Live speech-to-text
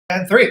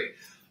And three.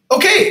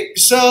 Okay,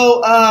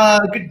 so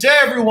good day,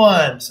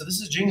 everyone. So this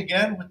is Jing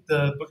again with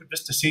the Bukit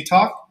Vista Sea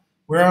Talk.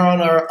 We're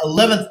on our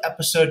 11th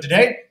episode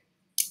today,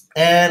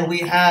 and we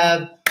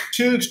have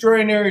two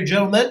extraordinary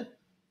gentlemen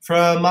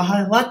from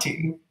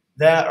Mahallati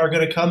that are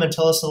going to come and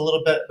tell us a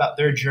little bit about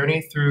their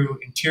journey through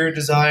interior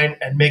design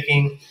and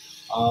making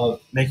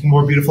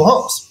more beautiful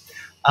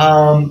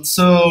homes.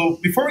 So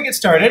before we get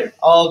started,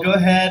 I'll go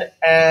ahead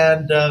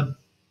and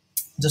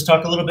just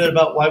talk a little bit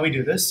about why we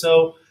do this.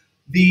 So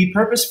the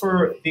purpose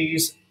for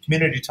these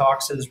community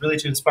talks is really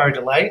to inspire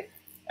delight,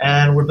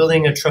 and we're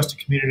building a trusted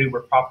community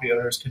where property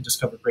owners can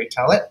discover great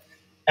talent.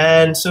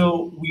 And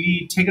so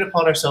we take it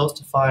upon ourselves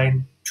to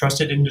find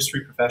trusted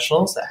industry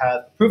professionals that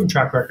have a proven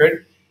track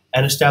record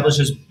and established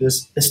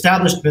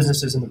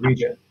businesses in the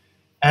region.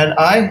 And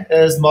I,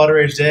 as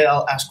moderator today,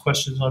 I'll ask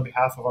questions on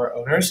behalf of our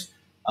owners.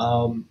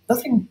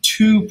 Nothing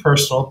too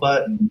personal,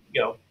 but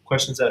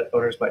questions that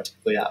owners might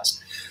typically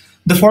ask.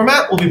 The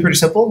format will be pretty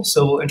simple.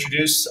 So we'll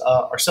introduce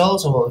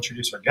ourselves and we'll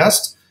introduce our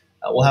guests.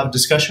 We'll have a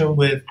discussion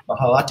with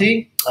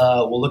Mahallati.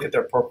 We'll look at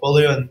their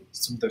portfolio and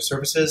some of their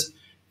services,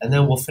 and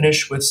then we'll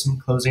finish with some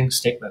closing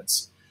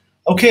statements.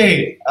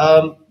 Okay,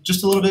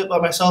 just a little bit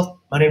about myself.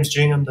 My name is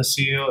Jing. I'm the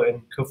CEO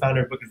and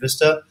co-founder of Bukit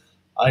Vista.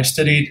 I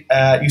studied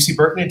at UC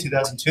Berkeley in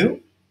 2002,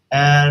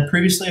 and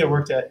previously I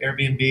worked at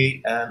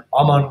Airbnb and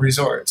Aman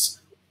Resorts.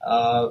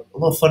 A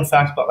little fun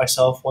fact about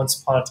myself: once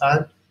upon a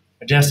time,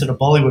 I danced in a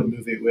Bollywood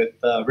movie with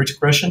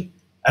Hrithik Roshan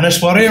and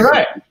Aishwarya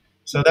Rai.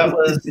 So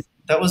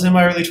that was in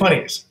my early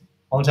 20s,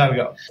 a long time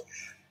ago.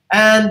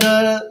 And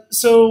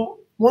so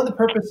one of the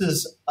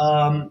purposes,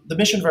 the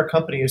mission of our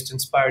company is to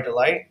inspire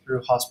delight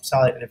through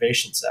hospitality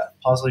innovations that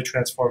positively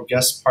transform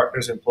guests,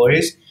 partners, and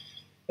employees.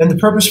 And the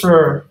purpose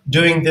for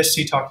doing this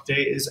Sea Talk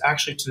today is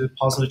actually to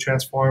positively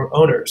transform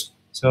owners.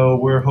 So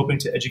we're hoping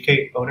to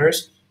educate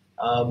owners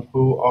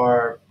who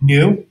are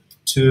new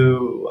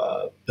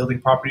to building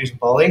properties in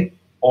Bali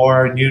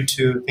or new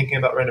to thinking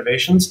about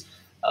renovations,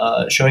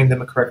 showing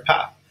them a correct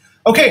path.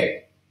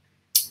 Okay,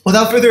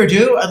 without further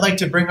ado, I'd like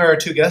to bring our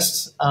two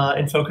guests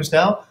in focus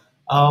now.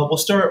 We'll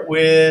start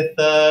with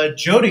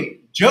Jody.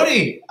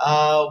 Jody,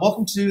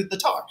 welcome to the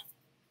talk.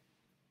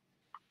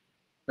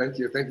 Thank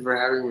you. Thank you for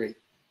having me.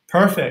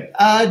 Perfect.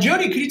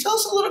 Jody, could you tell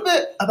us a little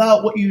bit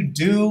about what you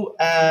do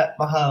at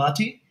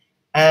Mahallati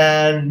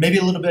and maybe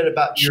a little bit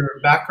about your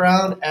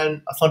background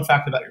and a fun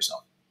fact about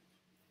yourself?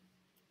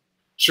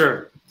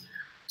 Sure.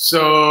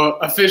 So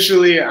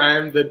officially,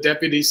 I'm the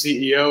deputy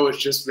CEO, which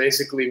just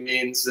basically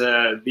means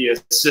the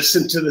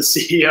assistant to the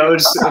CEO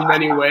in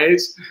many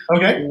ways.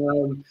 Okay.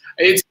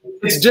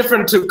 It's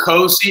different to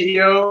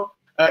co-CEO.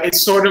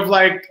 It's sort of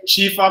like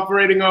chief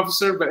operating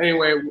officer, but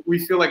anyway,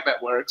 we feel like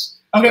that works.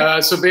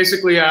 Okay. So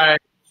basically, I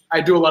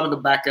do a lot of the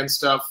back end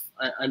stuff.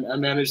 I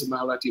manage the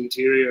Mahallati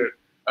Interior,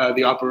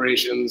 the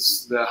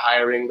operations, the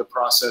hiring, the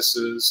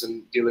processes,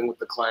 and dealing with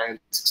the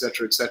clients, et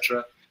cetera, et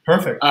cetera.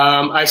 Perfect.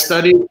 I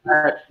studied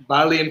at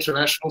Bali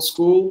International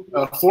School,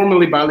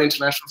 formerly Bali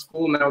International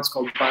School. Now it's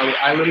called Bali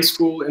Island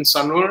School in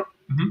Sanur.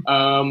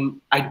 Mm-hmm.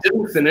 I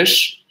didn't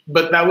finish,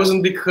 but that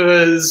wasn't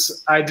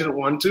because I didn't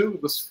want to.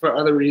 It was for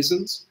other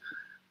reasons.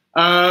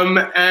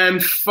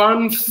 And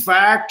fun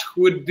fact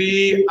would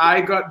be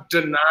I got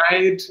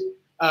denied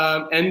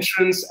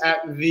entrance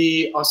at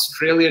the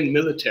Australian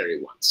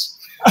military once.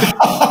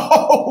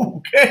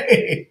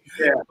 Okay.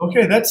 Yeah.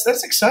 Okay, that's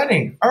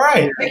exciting. All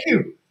right, yeah. Thank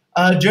you.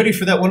 Jody,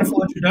 for that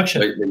wonderful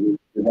introduction. You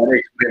gotta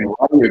explain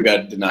why you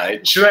got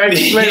denied. Should I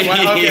explain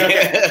why? Okay,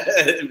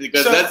 okay.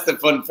 Because that's the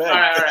fun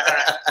fact.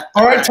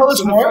 All right, tell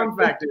us more. The fun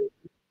fact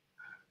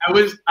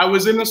is, I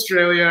was in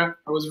Australia.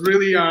 I was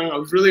really young. I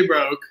was really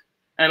broke,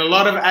 and a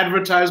lot of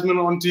advertisement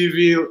on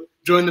TV.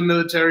 Join the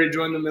military.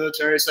 Join the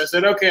military. So I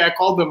said, okay. I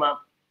called them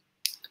up.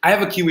 I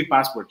have a Kiwi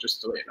passport, just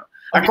to let you know.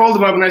 I called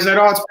them up and I said,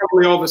 oh, it's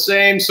probably all the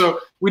same. So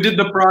we did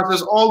the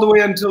process all the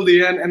way until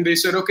the end. And they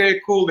said, okay,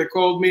 cool. They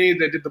called me.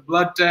 They did the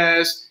blood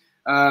test.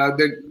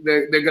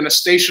 They're going to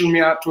station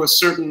me out to a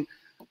certain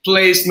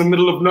place in the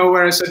middle of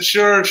nowhere. I said,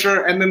 sure,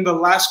 sure. And then the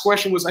last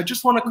question was, I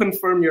just want to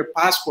confirm your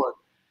passport.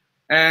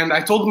 And I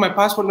told them my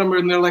passport number.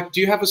 And they're like, do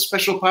you have a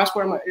special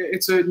passport? I'm like,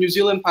 it's a New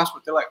Zealand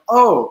passport. They're like,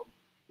 oh.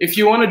 If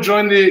you want to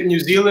join the New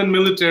Zealand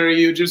military,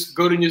 you just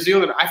go to New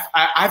Zealand.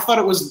 I thought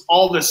it was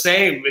all the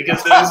same because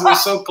it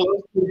was so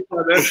close to each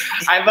other.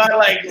 I thought,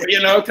 like,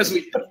 because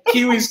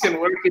Kiwis can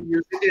work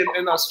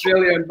in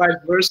Australia and vice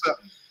versa.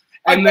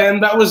 And then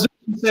that was it.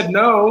 He said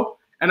no,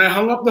 and I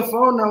hung up the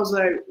phone. And I was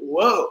like,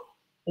 whoa.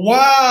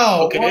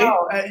 Wow. Okay.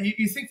 Wow.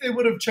 You think they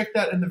would have checked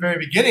that in the very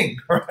beginning,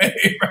 right?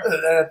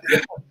 Rather than at the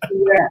end.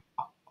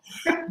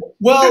 Yeah.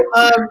 Well,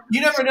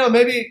 you never know.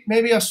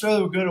 Maybe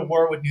Australia would go to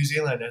war with New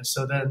Zealand, and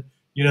so then.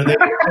 They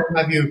can't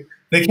have you.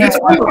 They can't.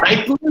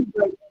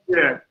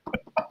 Yeah.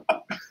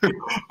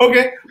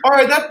 Okay. All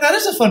right. That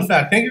is a fun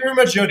fact. Thank you very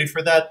much, Jody,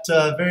 for that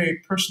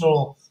very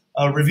personal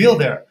reveal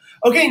there.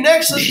 Okay.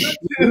 Next, let's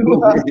go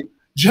to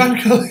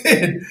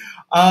Jankhaled.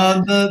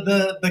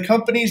 The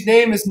company's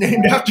name is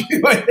named after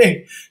you, I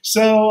think.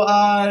 So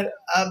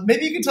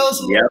maybe you can tell us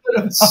a little bit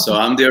about. So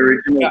I'm the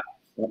original.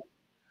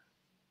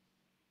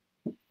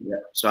 Yeah.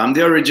 So I'm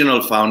the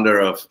original founder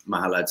of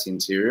Mahallati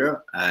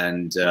Interior,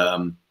 and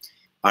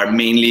are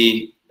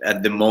mainly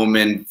at the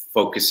moment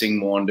focusing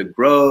more on the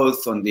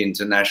growth, on the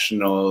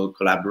international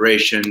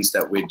collaborations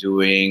that we're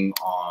doing,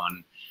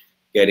 on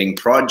getting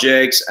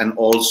projects, and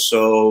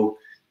also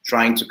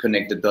trying to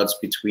connect the dots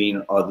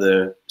between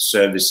other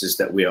services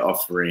that we are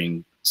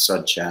offering,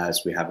 such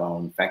as we have our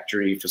own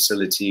factory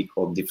facility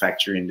called the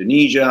Factory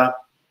Indonesia,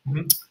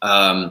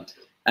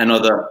 and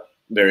other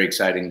very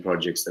exciting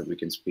projects that we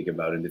can speak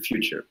about in the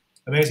future.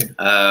 Amazing.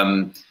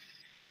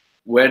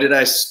 Where did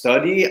I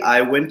study?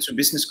 I went to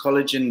business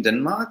college in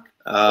Denmark,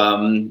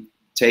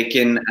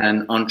 taking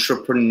an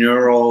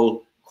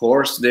entrepreneurial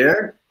course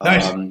there.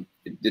 Nice.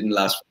 It didn't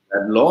last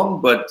that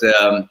long, but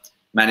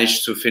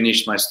managed to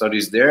finish my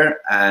studies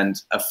there.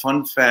 And a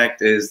fun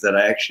fact is that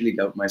I actually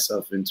got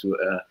myself into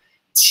a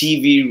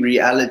TV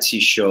reality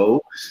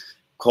show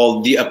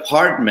called The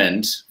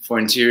Apartment for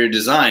interior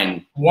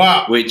design.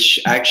 Wow. Which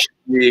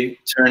actually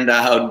turned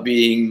out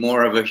being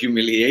more of a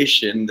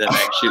humiliation than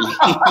actually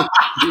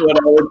what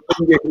I would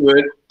think it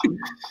would.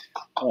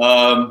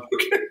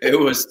 It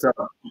was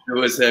tough, it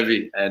was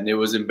heavy, and it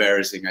was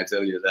embarrassing, I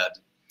tell you that.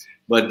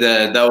 But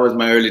that was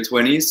my early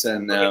 20s,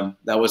 and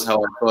that was how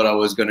I thought I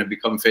was going to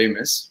become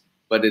famous.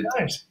 But it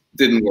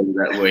didn't go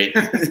that way.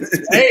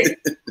 Hey,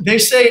 they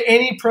say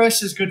any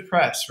press is good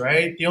press,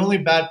 right? The only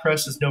bad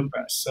press is no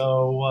press.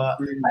 So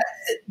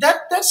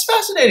that's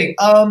fascinating.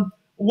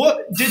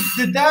 What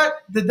did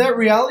that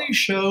reality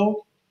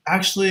show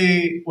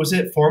actually, was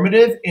it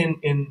formative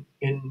in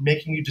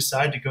making you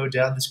decide to go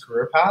down this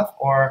career path,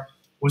 or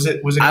was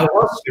it? I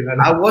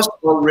was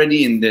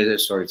already in the,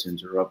 sorry to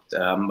interrupt,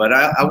 but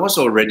I was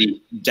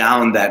already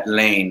down that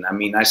lane. I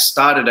mean, I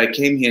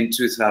came here in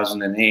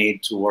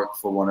 2008 to work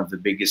for one of the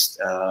biggest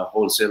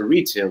wholesale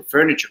retail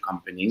furniture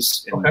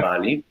companies in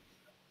Bali,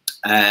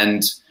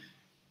 and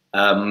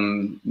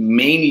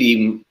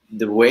mainly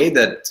the way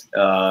that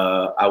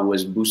I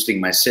was boosting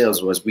my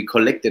sales was we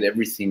collected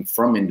everything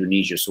from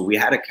Indonesia. So we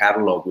had a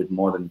catalog with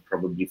more than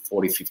probably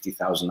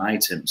 50,000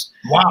 items.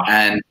 Wow.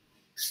 And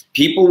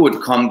people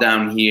would come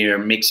down here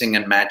mixing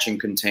and matching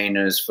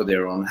containers for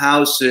their own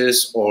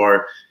houses,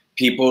 or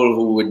people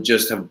who would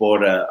just have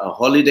bought a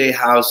holiday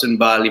house in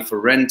Bali for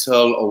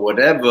rental or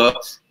whatever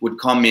would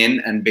come in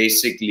and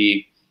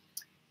basically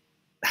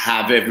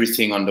have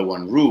everything under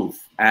one roof.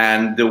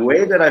 And the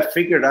way that I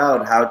figured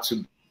out how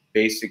to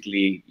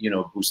basically,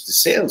 boost the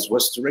sales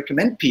was to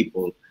recommend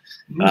people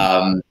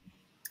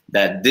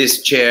that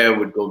this chair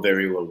would go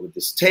very well with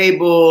this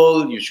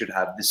table, you should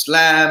have this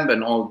lamp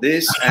and all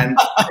this. And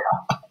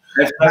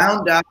I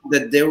found out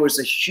that there was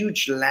a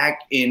huge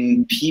lack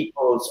in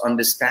people's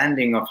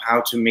understanding of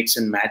how to mix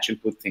and match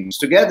and put things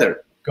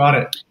together. Got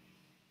it.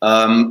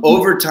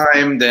 Over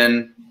time,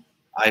 then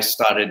I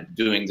started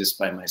doing this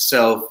by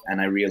myself,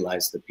 and I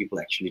realized that people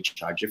actually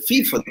charge a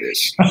fee for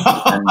this.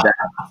 And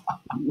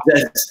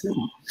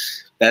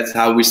that's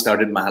how we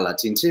started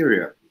Mahallati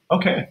Interior.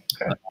 Okay.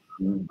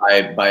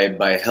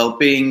 By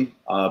helping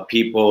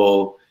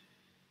people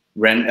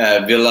rent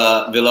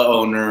villa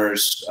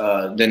owners,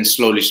 then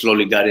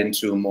slowly got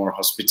into more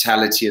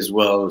hospitality as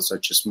well,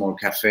 such as small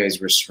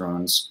cafes,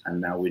 restaurants, and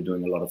now we're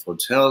doing a lot of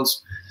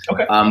hotels.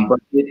 Okay. But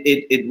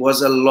it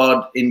was a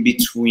lot in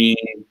between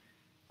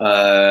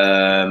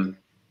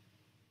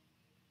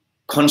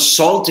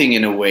consulting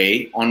in a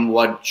way on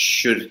what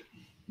should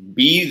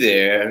be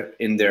there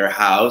in their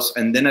house,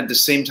 and then at the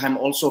same time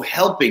also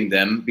helping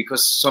them,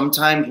 because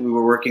sometimes we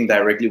were working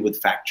directly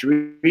with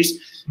factories,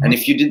 and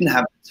if you didn't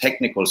have the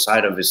technical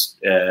side of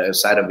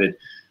it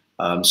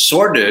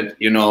sorted,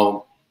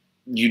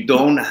 you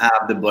don't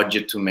have the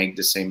budget to make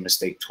the same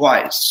mistake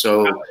twice.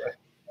 So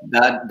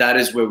that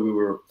is where we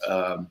were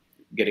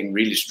getting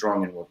really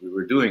strong in what we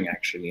were doing,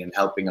 actually, and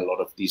helping a lot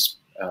of these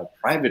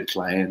private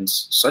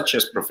clients, such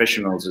as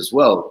professionals as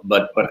well,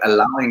 but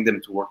allowing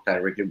them to work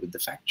directly with the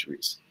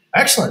factories.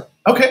 Excellent.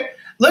 Okay,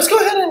 let's go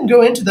ahead and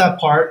go into that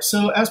part.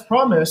 So, as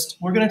promised,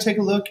 we're going to take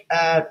a look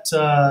at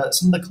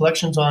some of the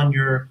collections on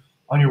your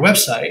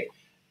website,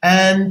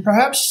 and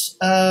perhaps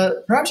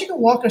you can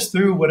walk us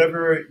through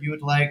whatever you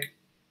would like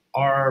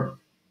our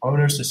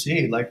owners to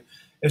see. Like,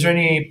 is there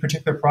any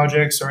particular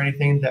projects or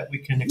anything that we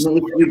can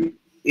explore?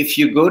 If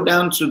you go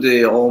down to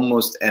the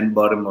almost end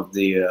bottom of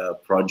the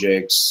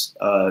projects,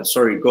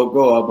 sorry,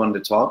 go up on the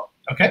top.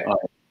 Okay.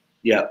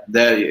 Yeah,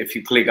 there. If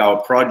you click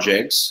our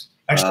projects,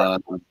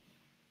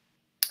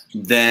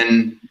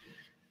 then,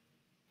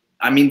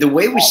 I mean, the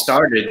way we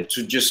started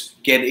to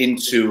just get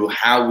into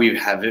how we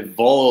have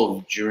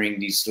evolved during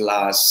these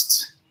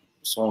last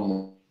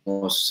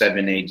almost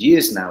 7-8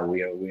 years now.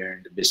 We are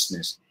in the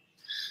business.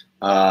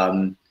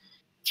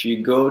 If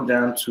you go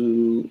down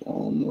to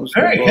almost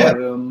the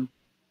bottom.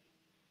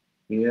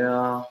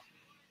 Yeah,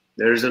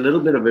 there's a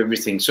little bit of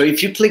everything. So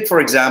if you click, for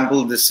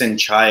example, the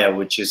Sanchaya,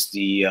 which is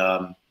the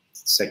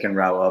second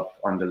row up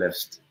on the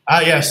left.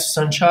 Yes,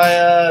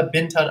 Sanchaya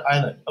Bintan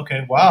Island.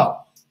 Okay,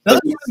 wow.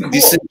 That's really cool. The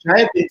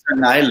Sanchaya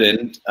Bintan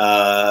Island,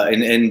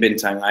 in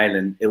Bintang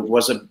Island, it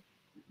was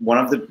one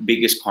of the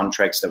biggest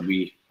contracts that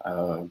we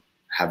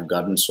have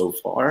gotten so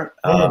far.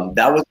 Mm.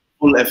 That was a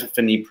full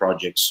FF&E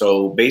project.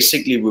 So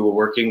basically, we were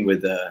working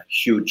with a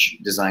huge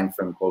design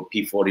firm called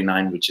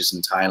P49, which is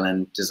in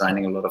Thailand,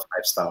 designing a lot of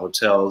five-star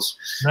hotels.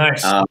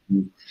 Nice.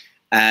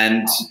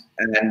 And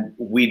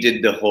we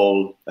did the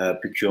whole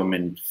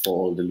procurement for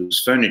all the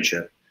loose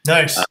furniture.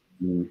 Nice.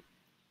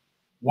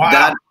 Wow.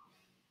 That,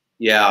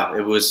 yeah,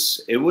 it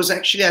was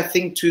actually, I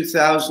think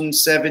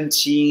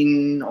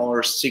 2017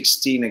 or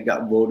 16, it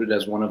got voted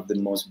as one of the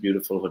most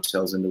beautiful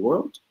hotels in the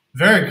world.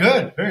 Very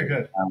good. Very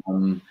good.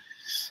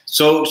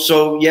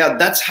 So yeah,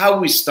 that's how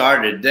we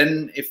started.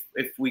 Then if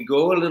we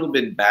go a little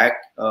bit back,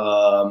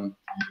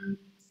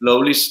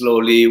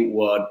 slowly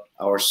what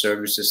our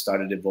services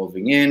started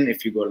evolving in.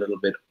 If you go a little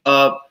bit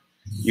up,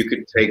 you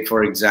could take,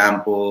 for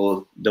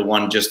example, the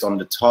one just on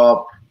the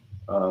top,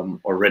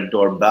 or Red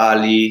Door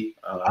Bali.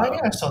 Yeah,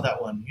 I saw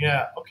that one.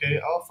 Yeah.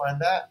 Okay, I'll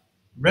find that.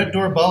 Red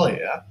Door Bali.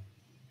 Yeah.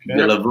 Okay.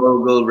 Villa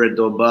Vogel, Red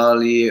Door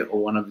Bali,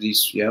 or one of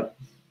these. Yep.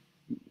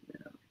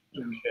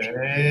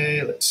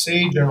 Okay. Let's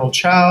see. General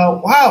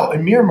Chow. Wow,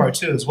 and Myanmar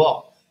too as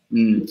well.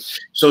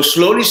 So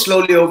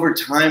slowly over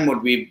time,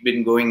 what we've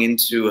been going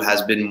into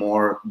has been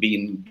more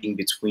being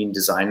between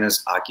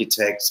designers,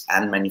 architects,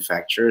 and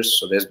manufacturers.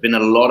 So there's been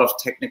a lot of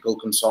technical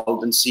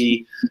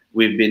consultancy.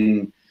 We've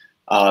been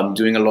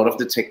doing a lot of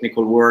the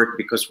technical work,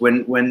 because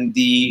when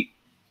the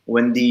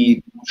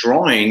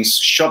drawings,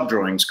 shop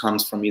drawings,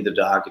 comes from either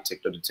the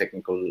architect or the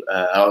technical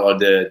or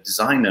the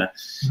designer,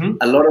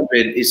 a lot of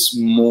it is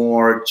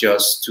more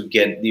just to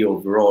get the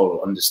overall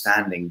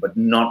understanding, but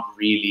not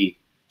really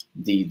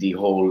the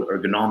whole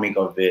ergonomic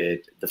of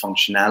it, the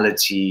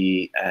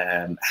functionality,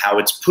 how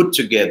it's put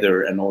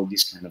together, and all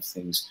these kind of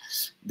things.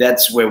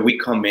 That's where we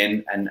come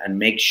in and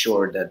make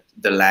sure that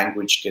the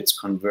language gets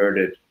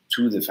converted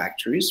to the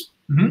factories.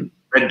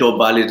 Red Door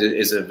Bali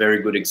is a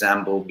very good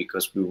example,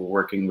 because we were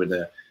working with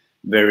a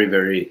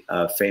very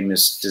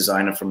famous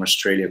designer from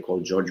Australia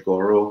called George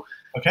Goro.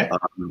 Okay.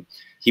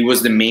 He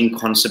was the main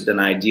concept and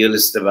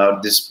idealist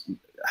about this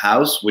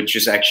house, which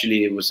is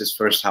actually, it was his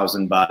first house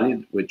in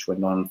Bali, which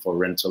went on for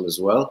rental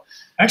as well.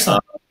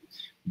 Excellent.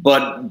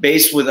 But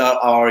based with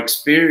our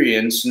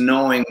experience,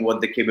 knowing what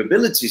the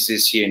capabilities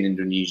is here in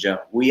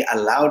Indonesia, we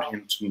allowed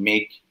him to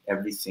make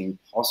everything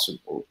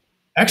possible.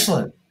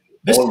 Excellent.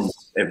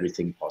 Almost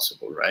everything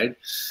possible, right?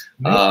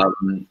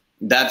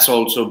 That's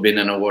also been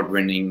an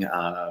award-winning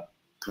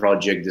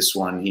project, this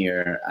one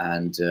here,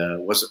 and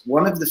was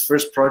one of the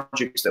first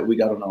projects that we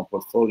got on our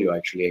portfolio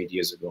actually 8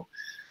 years ago.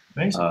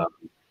 Amazing.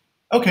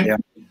 Okay. Yeah.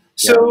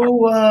 So,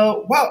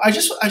 wow, I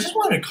just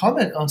wanted to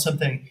comment on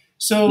something.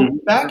 So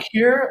back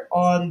here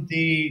on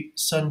the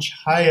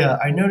Sanchaya,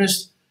 I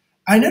noticed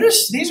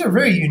these are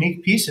very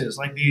unique pieces.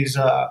 Like these,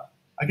 I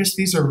guess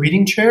these are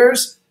reading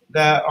chairs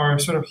that are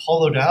sort of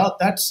hollowed out.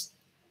 That's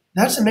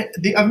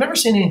amazing. I've never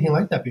seen anything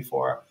like that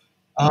before.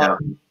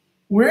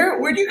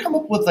 Where do you come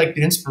up with like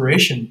the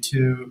inspiration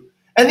to?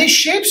 And these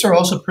shapes are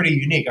also pretty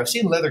unique. I've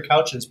seen leather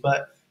couches,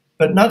 but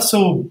not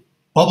so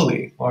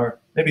bubbly, or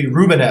maybe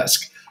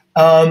Rubenesque.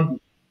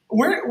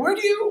 Where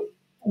do you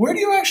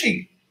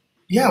actually?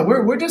 Yeah,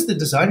 where does the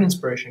design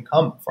inspiration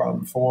come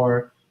from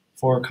for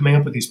coming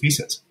up with these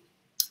pieces?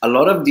 A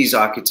lot of these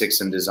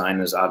architects and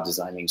designers are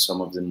designing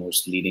some of the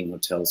most leading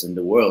hotels in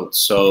the world.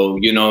 So,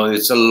 you know,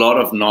 it's a lot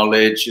of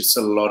knowledge, it's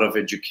a lot of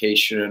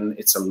education,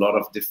 it's a lot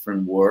of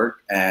different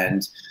work,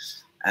 and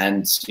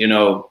you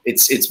know,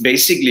 it's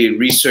basically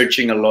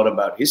researching a lot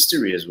about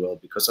history as well,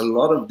 because a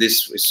lot of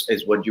this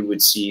is what you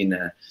would see in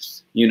a,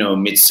 you know,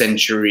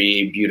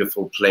 mid-century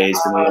beautiful place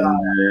in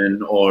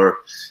London, or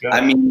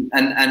I mean,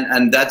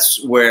 and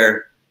that's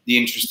where the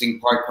interesting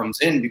part comes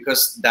in,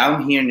 because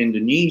down here in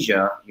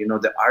Indonesia, you know,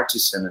 the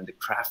artisan and the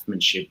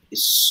craftsmanship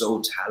is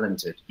so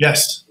talented.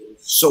 Yes.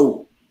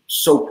 So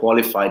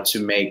qualified to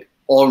make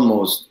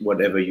almost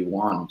whatever you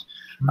want.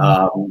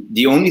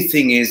 The only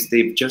thing is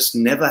they've just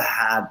never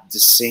had the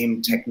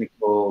same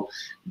technical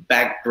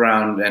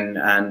background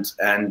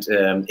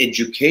and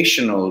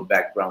educational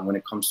background when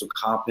it comes to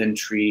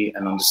carpentry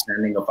and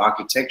understanding of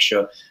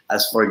architecture,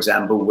 as for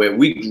example, where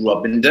we grew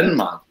up in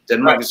Denmark.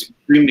 Denmark is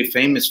extremely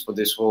famous for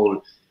this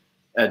whole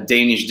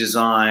Danish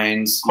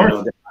designs, you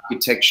know, the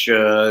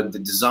architecture, the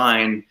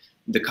design,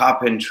 the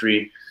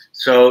carpentry.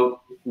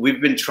 So we've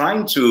been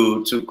trying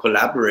to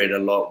collaborate a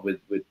lot with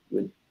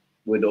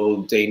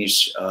old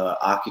Danish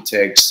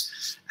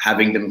architects,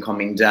 having them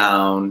coming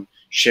down,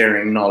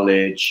 sharing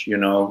knowledge, you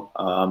know,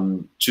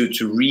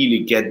 to really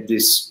get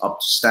this up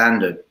to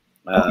standard.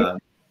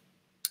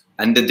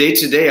 And the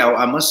day-to-day,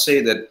 I must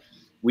say that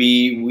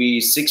we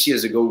 6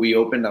 years ago, we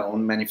opened our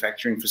own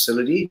manufacturing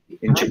facility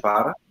in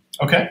Jepara.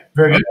 Okay,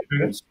 very good.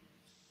 Very good.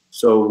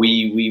 So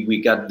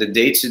we got the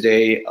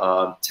day-to-day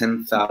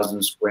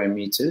 10,000 square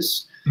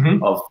meters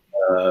of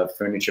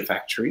furniture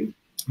factory.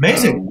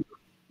 Amazing.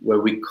 Where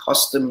we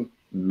custom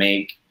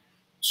make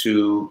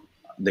to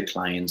the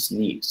client's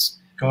needs.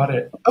 Got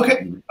it.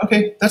 Okay.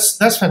 Okay.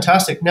 That's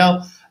fantastic.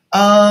 Now,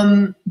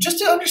 just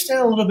to understand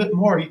a little bit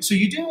more, so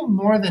you do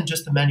more than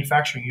just the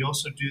manufacturing. You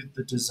also do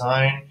the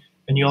design,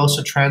 and you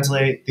also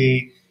translate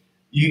the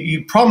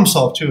you problem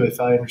solve too, if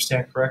I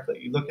understand correctly.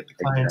 You look at the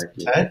client's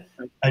Exactly. intent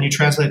and you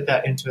translate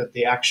that into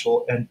the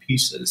actual end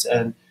pieces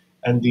and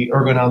the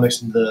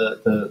ergonomics and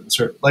the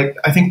sort of, like,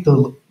 I think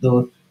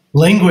the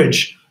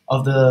language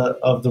of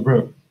the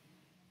room.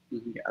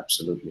 Yeah,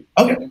 absolutely.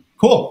 Okay,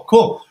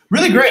 cool,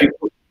 really great.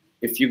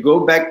 If you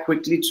go back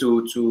quickly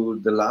to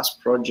the last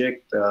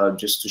project,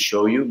 just to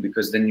show you,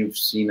 because then you've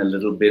seen a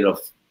little bit of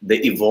the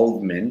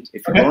evolvement.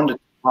 If you go on the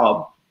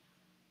top,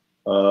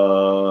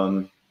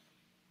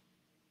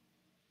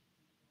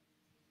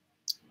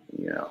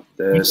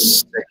 the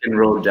second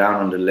row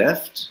down on the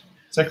left.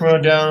 Second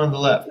row down on the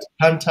left.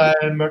 Pantai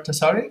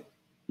Mertasari?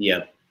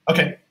 Yeah.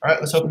 Okay, all right,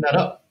 let's open that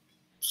up.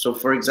 So,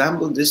 for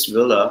example, this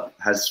villa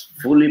has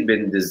fully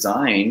been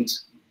designed,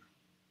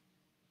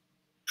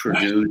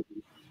 produced,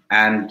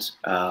 and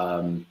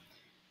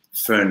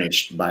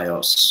furnished by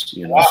us.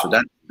 You know, Wow. so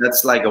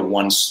that's like a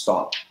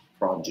one-stop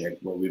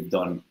project where we've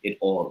done it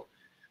all.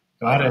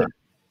 Got it.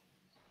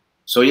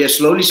 So yeah,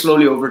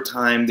 slowly over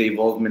time, the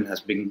evolvement has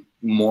been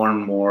more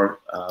and more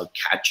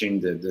catching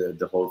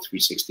the whole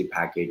 360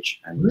 package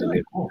and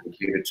Really cool.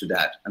 cater to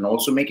that, and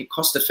also make it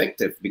cost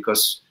effective,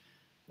 because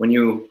when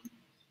you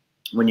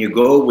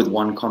go with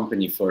one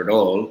company for it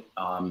all,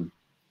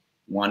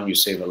 one, you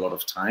save a lot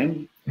of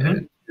time.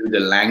 Mm-hmm. The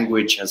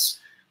language has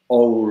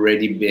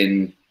already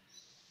been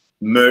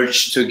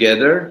merged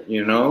together,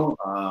 you know,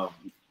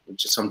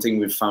 which is something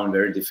we found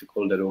very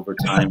difficult that over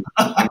time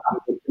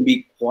it can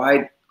be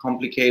quite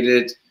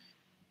complicated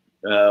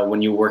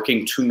when you're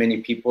working too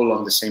many people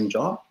on the same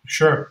job.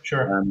 Sure.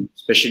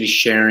 Especially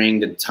sharing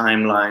the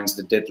timelines,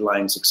 the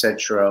deadlines,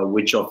 etc.,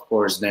 which of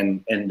course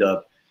then end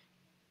up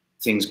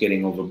things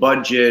getting over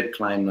budget,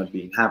 client not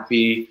being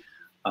happy.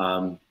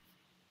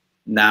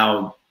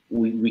 Now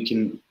we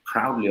can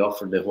proudly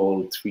offer the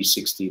whole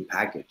 360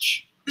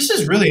 package. This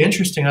is really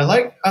interesting. I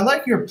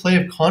like your play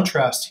of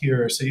contrast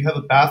here. So you have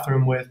a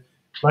bathroom with,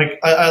 like,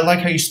 I like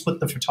how you split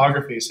the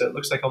photography. So it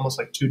looks like almost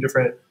like two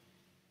different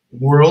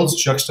worlds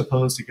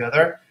juxtaposed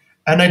together.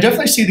 And I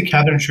definitely see the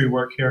cabinetry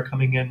work here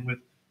coming in with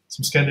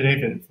some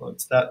Scandinavian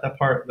influence. That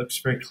part looks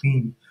very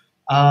clean.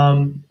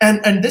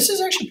 And this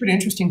is actually pretty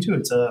interesting too.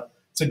 It's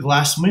a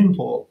glass swimming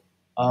pool.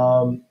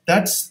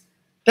 That's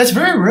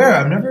very rare.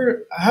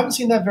 I haven't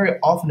seen that very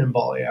often in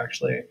Bali,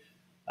 actually.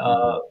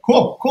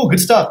 Cool, good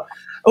stuff.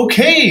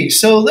 Okay,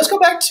 so let's go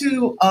back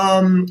to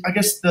I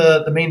guess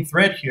the main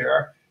thread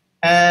here.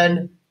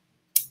 And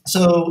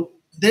so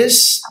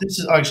this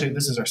is our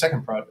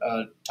second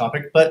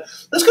topic, but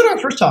let's go to our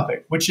first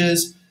topic, which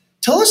is,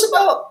 tell us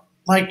about,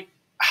 like,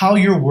 how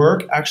your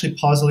work actually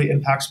positively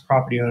impacts a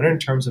property owner in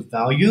terms of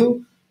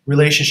value,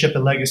 relationship,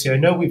 and legacy. I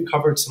know we've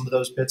covered some of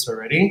those bits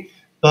already,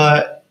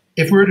 but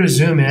if we were to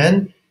zoom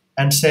in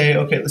and say,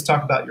 okay, let's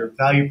talk about your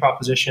value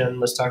proposition,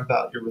 let's talk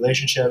about your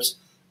relationships,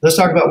 let's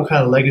talk about what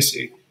kind of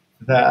legacy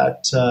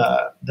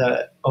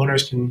that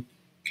owners can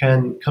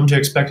come to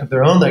expect of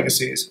their own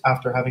legacies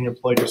after having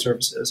employed your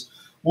services.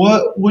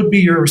 What would be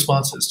your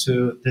responses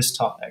to this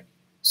topic?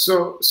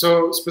 So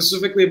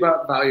specifically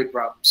about value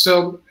prop.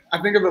 So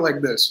I think of it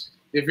like this: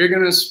 if you're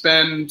going to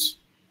spend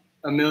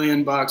 $1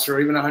 million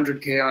or even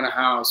 $100K on a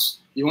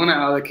house, you want to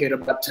allocate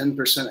about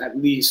 10% at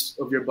least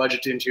of your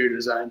budget to interior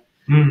design.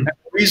 And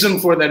the reason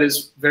for that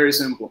is very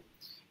simple.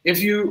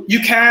 If you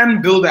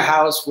can build a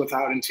house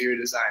without interior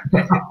design.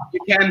 You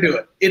can do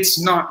it. It's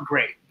not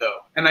great though,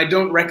 and I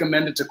don't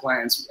recommend it to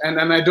clients. And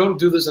I don't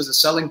do this as a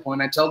selling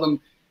point. I tell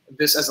them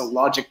this as a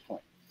logic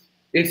point.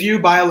 If you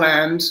buy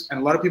land,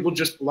 and a lot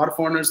of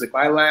foreigners, they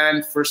buy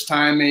land first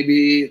time,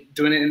 maybe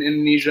doing it in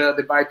Indonesia,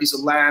 they buy a piece of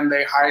land,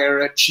 they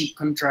hire a cheap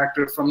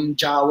contractor from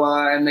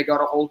Java, and they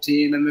got a whole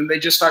team, and then they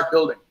just start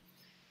building.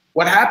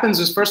 What happens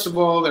is, first of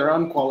all, they're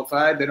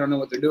unqualified, they don't know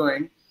what they're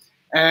doing,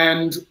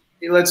 and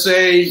let's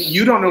say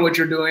you don't know what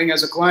you're doing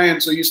as a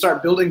client, so you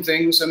start building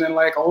things, and then,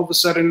 like, all of a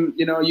sudden,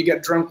 you know, you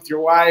get drunk with your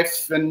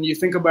wife, and you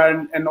think about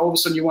it, and all of a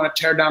sudden you want to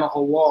tear down a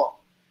whole wall.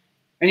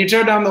 And you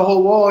tear down the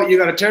whole wall, you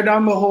got to tear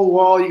down the whole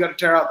wall, you got to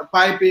tear out the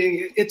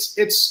piping. It's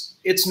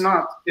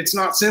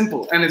not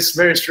simple, and it's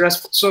very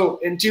stressful. So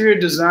interior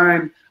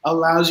design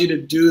allows you to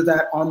do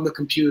that on the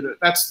computer.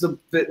 That's the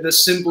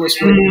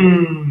simplest way.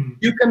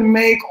 You can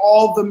make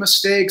all the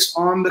mistakes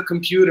on the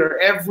computer,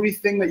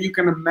 everything that you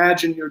can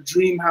imagine, your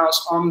dream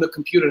house on the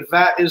computer.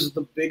 That is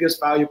the biggest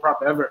value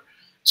prop ever.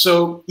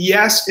 So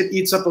yes, it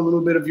eats up a little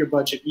bit of your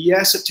budget.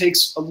 Yes, it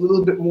takes a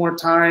little bit more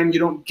time. You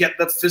don't get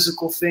the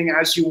physical thing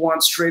as you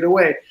want straight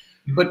away.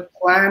 But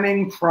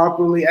planning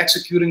properly,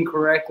 executing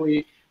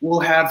correctly will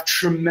have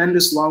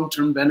tremendous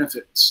long-term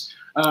benefits.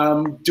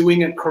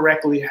 Doing it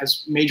correctly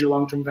has major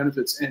long-term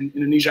benefits in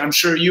Indonesia. I'm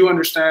sure you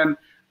understand,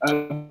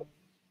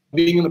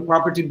 being in the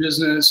property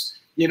business,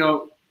 you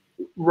know,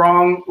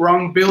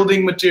 wrong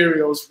building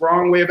materials,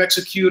 wrong way of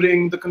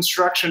executing the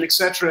construction,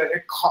 etc.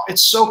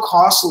 It's so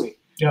costly.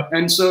 Yep.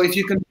 And so if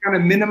you can kind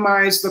of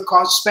minimize the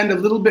cost, spend a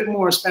little bit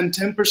more, spend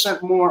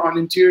 10% more on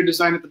interior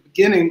design at the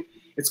beginning,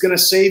 it's going to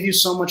save you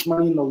so much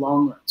money in the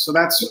long run. So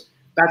that's it.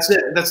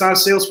 That's not a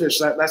sales pitch.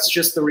 That's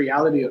just the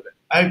reality of it.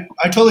 I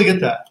totally get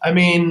that. I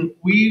mean,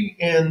 we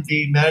in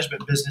the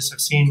management business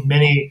have seen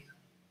many,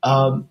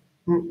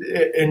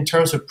 in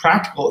terms of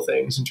practical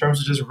things, in terms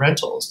of just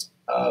rentals,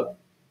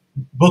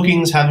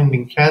 bookings having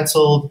been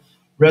canceled,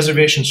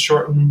 reservations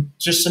shortened,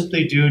 just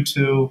simply due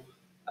to,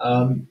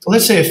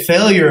 let's say, a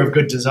failure of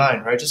good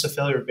design, right? Just a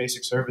failure of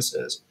basic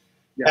services.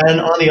 Yeah.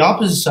 And on the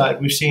opposite side,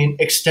 we've seen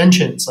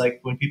extensions, like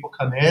when people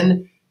come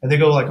in and they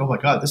go like, "Oh my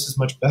God, this is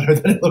much better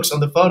than it looks on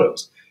the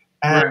photos."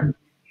 And Right.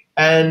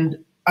 and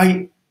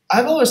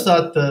I've always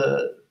thought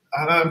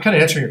I'm kind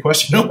of answering your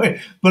question in a way,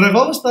 but I've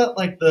always thought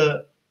like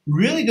the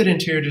really good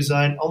interior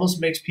design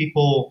almost makes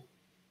people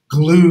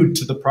glued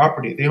to the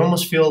property. They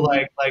almost feel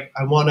like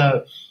I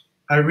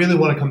really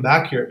want to come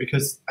back here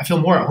because I feel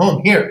more at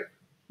home here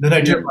than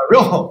I do in my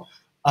real home.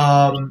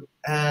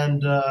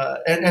 And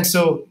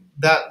so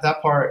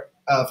that part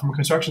from a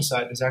construction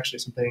side is actually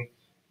something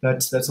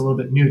that's a little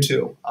bit new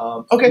too.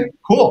 Okay,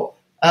 cool.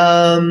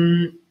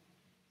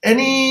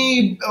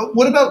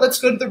 What about, let's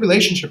go to the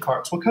relationship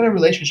parts. What kind of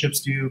relationships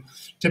do you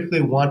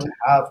typically want to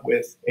have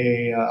with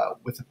a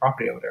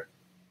property owner?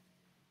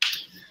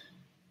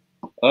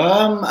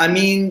 I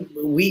mean,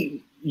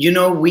 we've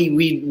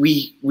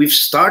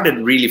started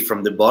really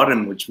from the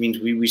bottom, which means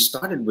we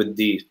started with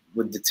the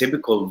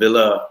typical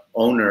villa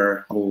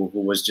owner who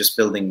was just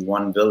building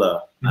one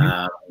villa,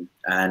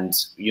 and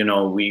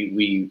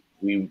we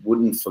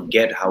wouldn't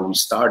forget how we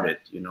started.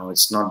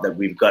 It's not that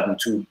we've gotten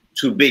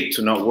too big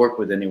to not work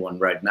with anyone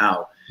right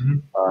now.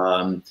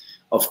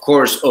 Of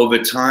course, over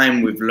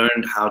time, we've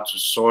learned how to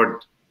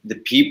sort the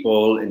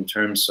people in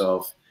terms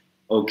of,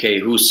 okay,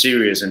 who's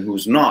serious and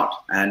who's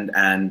not. And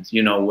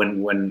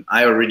when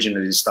I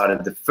originally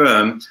started the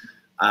firm,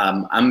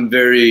 I'm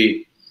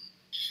very,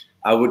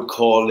 I would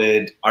call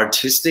it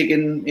artistic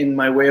in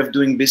my way of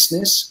doing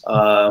business,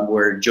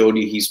 where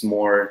Jody, he's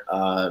more,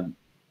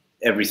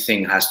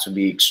 everything has to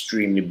be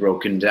extremely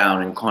broken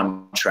down in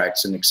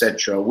contracts and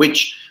etc.,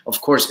 which of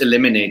course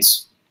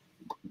eliminates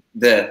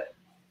the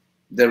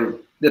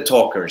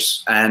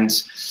talkers. And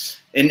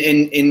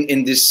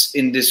in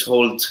this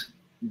whole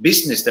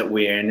business that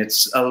we're in,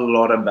 it's a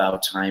lot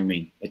about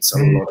timing. It's a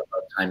lot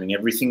about timing.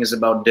 Everything is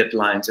about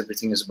deadlines.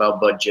 Everything is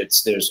about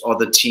budgets. There's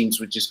other teams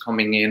which is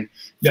coming in,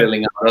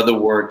 filling out other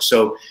work.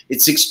 So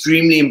it's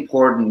extremely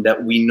important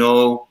that we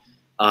know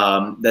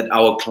that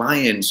our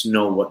clients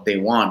know what they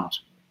want,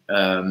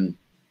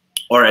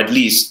 or at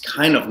least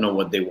kind of know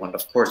what they want.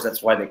 Of course,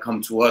 that's why they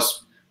come to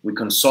us. We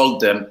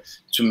consult them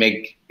to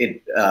make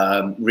it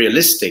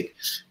realistic.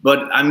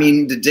 But I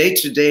mean, the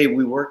day-to-day,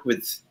 we work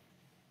with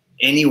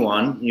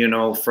anyone,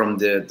 from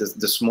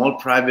the small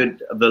private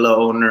villa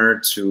owner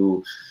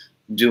to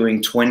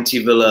doing 20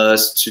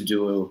 villas, to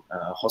do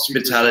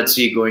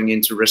hospitality, going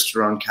into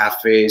restaurant,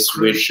 cafes,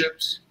 cruise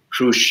ships.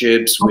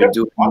 We're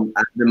doing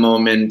at the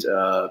moment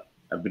a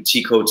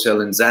boutique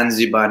hotel in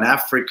Zanzibar in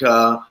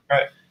Africa.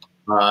 Right.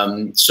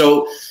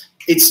 So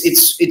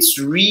it's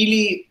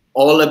really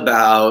all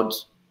about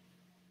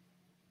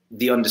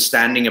the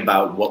understanding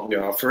about what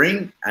we're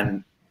offering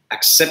and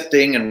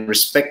accepting and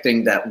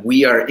respecting that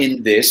we are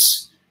in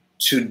this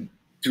to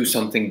do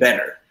something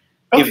better.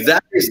 Okay. If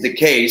that is the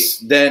case,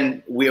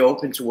 then we're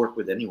open to work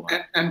with anyone.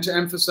 And to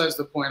emphasize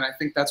the point, I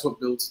think that's what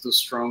builds the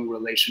strong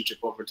relationship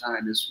over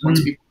time, is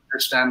once people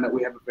understand that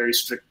we have a very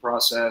strict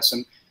process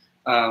and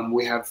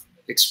we have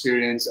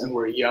experience and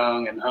we're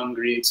young and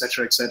hungry, et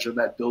cetera,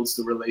 that builds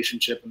the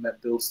relationship and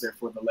that builds,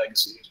 therefore, the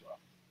legacy as well.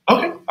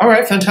 Okay. All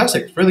right.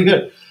 Fantastic. Really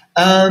good.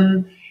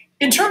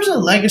 In terms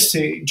of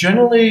legacy,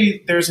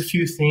 generally, there's a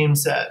few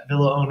themes that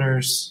villa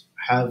owners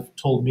have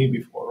told me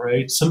before,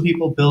 right? Some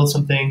people build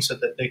something so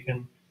that they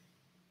can,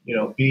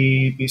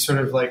 be sort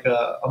of like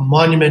a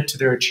monument to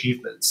their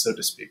achievements, so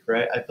to speak,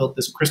 right? I built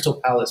this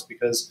crystal palace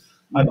because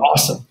I'm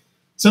awesome.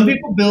 Some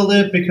people build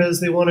it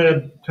because they want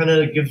to kind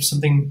of give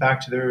something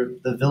back to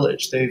the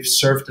village. They've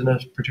surfed in a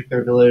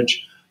particular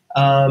village.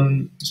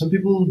 Some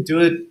people do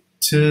it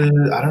to,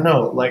 I don't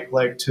know,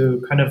 like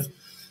to kind of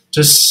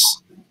just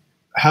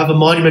have a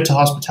monument to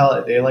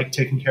hospitality. They like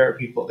taking care of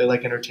people. They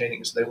like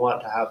entertaining, so they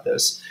want to have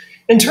this.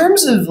 In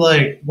terms of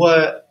like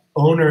what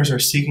owners are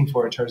seeking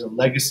for in terms of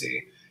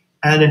legacy,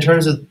 and in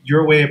terms of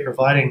your way of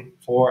providing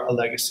for a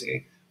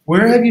legacy,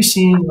 where have you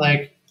seen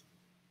like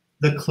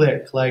the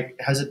click? Like,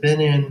 has it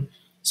been in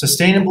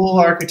sustainable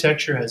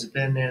architecture? Has it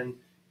been in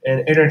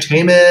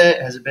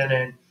entertainment? Has it been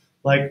in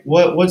like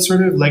what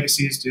sort of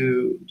legacies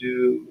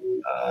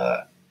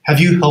have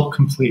you helped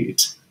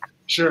complete?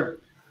 Sure.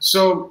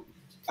 So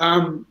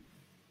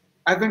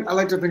I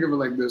like to think of it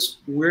like this.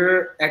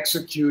 We're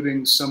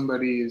executing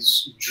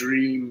somebody's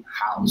dream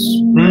house.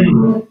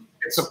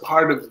 It's a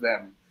part of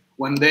them.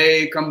 When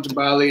they come to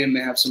Bali and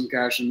they have some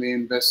cash and they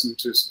invest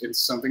into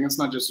something, it's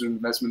not just an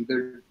investment.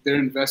 They're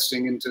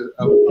investing into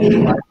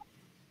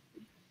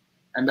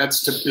and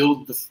that's to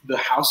build the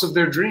house of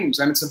their dreams.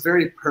 And it's a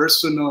very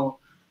personal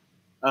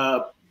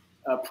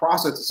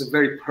process. It's a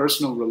very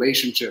personal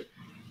relationship.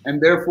 And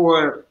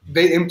therefore,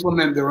 they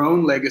implement their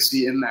own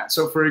legacy in that.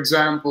 So, for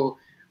example,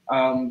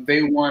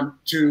 they want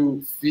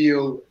to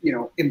feel,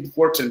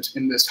 important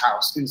in this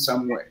house in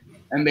some way.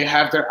 and they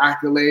have their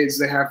accolades,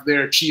 they have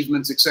their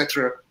achievements,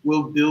 etc.,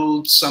 will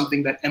build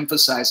something that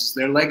emphasizes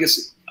their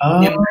legacy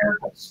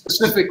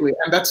specifically.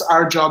 And that's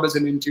our job as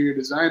an interior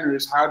designer,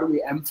 is how do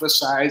we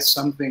emphasize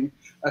something,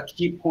 a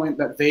key point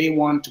that they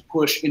want to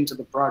push into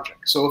the project.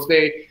 So if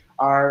they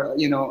are,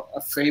 you know,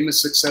 a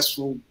famous,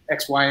 successful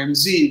X, Y, and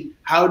Z,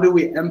 how do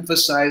we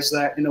emphasize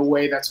that in a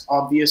way that's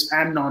obvious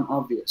and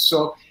non-obvious?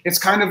 So it's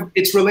kind of,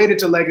 it's related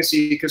to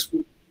legacy, because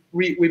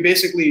we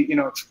basically, you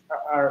know,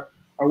 are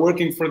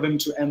working for them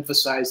to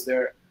emphasize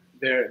their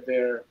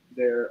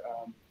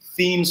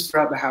themes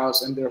throughout the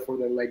house, and therefore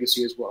their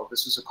legacy as well.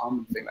 This is a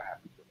common thing that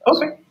happens.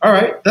 Okay. All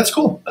right. That's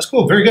cool. That's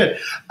cool. Very good.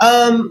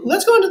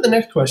 Let's go into the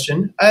next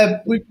question.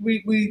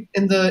 We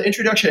in the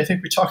introduction, I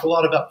think we talked a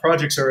lot about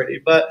projects already,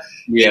 but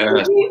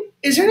yeah,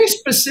 is there any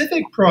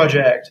specific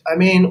project? I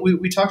mean,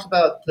 we talked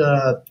about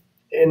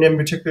and in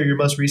particular your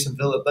most recent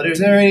villa, but is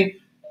there any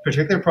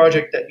particular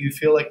project that you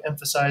feel like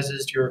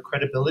emphasizes your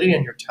credibility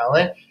and your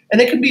talent?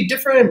 And it can be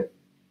different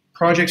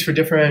projects for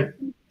different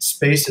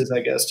spaces,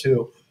 I guess,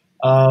 too.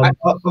 I'll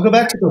go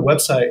back to the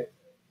website.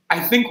 I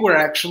think we're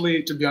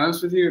actually, to be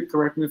honest with you,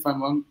 correct me if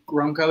I'm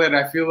wrong, Khaled,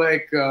 I feel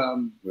like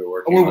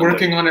we're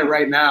working on it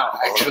right now,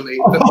 actually.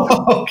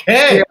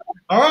 Okay. Yeah.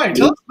 All right.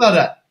 Tell us about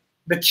that.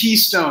 The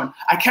keystone.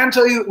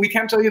 We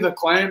can't tell you the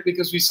client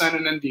because we signed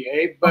an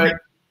NDA, but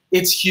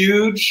it's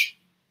huge.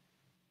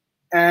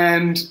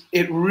 And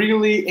it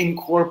really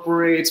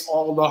incorporates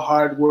all the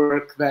hard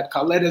work that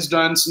Khaled has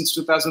done since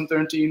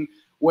 2013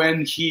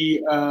 when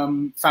he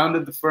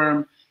founded the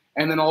firm.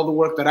 And then all the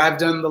work that I've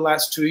done the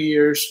last 2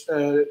 years,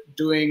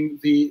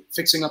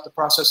 fixing up the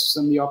processes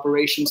and the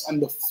operations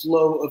and the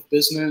flow of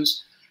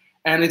business.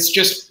 And it's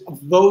just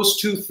those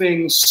two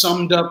things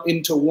summed up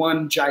into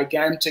one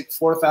gigantic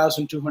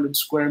 4,200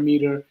 square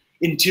meter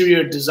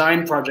interior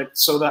design project,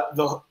 so that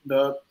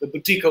the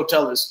boutique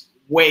hotel is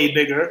way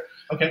bigger.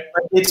 Okay.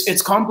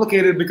 It's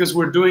complicated because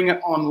we're doing it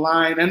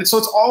online. And so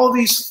it's all of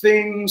these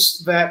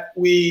things that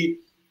we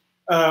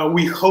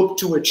hope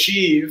to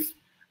achieve,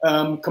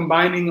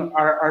 combining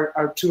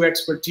our two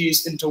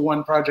expertise into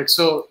one project.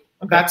 So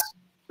that's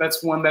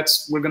one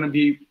that's we're going to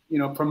be, you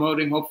know,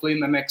 promoting hopefully in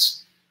the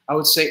next, I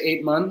would say,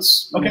 8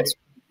 months. Okay.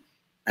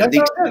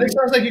 It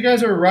sounds like you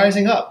guys are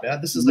rising up. Yeah,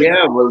 this is like,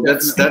 yeah. Well,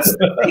 that's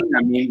the thing.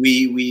 I mean,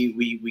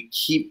 we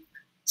keep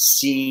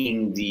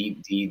seeing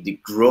the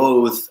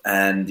growth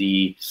and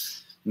the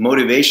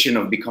motivation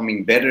of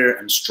becoming better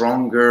and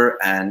stronger,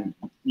 and,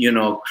 you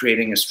know,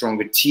 creating a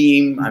stronger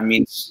team. I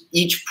mean,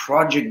 each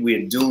project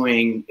we're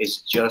doing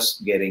is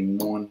just getting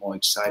more and more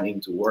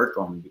exciting to work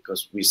on,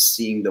 because we're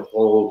seeing the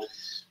whole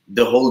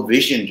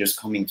vision just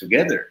coming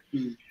together.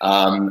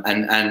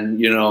 And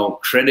you know,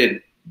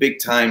 credit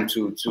big time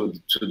to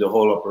the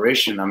whole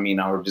operation. I mean,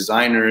 our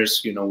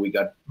designers, you know, we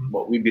got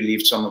what we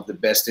believe some of the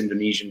best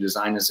Indonesian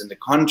designers in the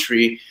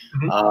country,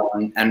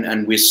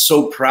 and we're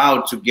so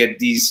proud to get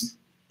these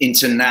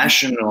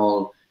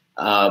international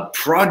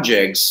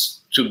projects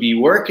to be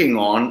working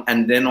on,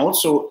 and then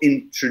also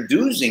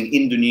introducing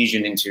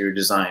Indonesian interior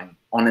design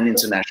on an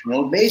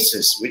international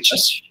basis, which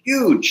is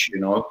huge, you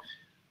know.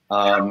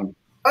 I'm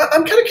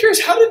kind of curious,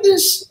 how did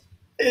this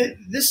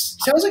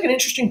sounds like an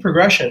interesting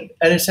progression,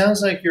 and it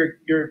sounds like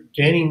you're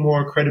gaining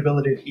more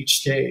credibility at each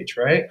stage,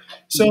 right?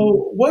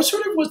 So what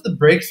sort of was the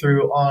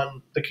breakthrough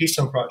on the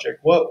Keystone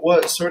project?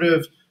 What sort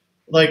of,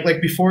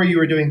 like before you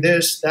were doing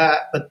this,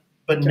 that, but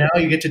now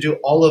you get to do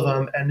all of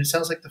them, and it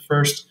sounds like the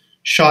first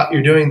shot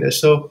you're doing this.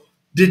 So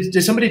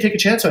did somebody take a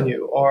chance on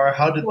you, or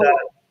how did that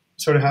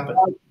sort of happen?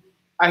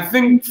 I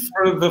think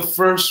for the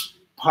first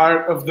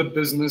part of the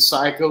business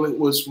cycle, it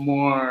was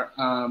more,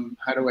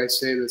 how do I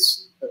say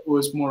this? It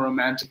was more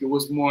romantic. It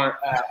was more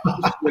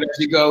as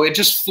you go. It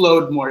just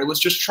flowed more. It was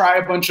just try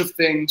a bunch of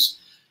things.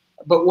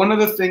 But one of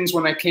the things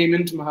when I came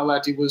into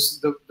Mahallati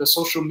was the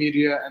social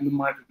media and the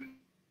marketing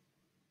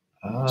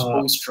was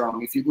always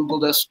strong. If you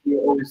Googled us, we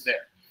were always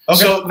there. Okay.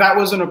 So that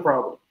wasn't a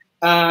problem.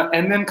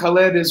 And then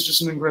Khaled is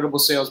just an incredible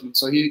salesman.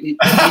 So he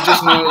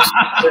just knows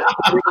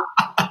to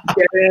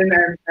get in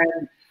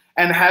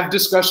and have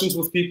discussions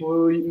with people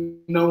who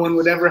no one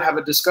would ever have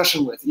a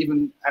discussion with,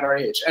 even at our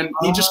age. And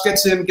he just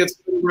gets in, gets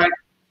the right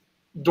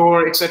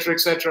door, et cetera, et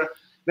cetera.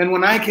 Then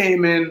when I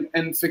came in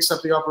and fixed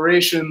up the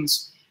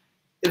operations,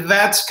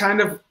 that's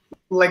kind of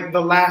like the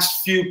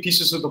last few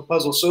pieces of the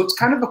puzzle. So it's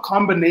kind of a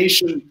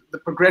combination, the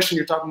progression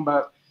you're talking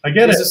about. I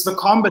get it. It's the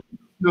combination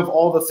of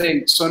all the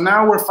things. So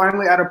now we're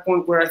finally at a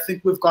point where I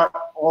think we've got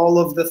all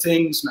of the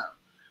things now.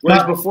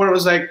 Whereas before it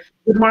was like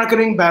good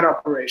marketing, bad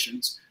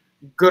operations.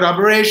 Good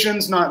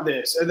operations, not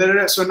this.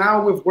 So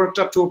now we've worked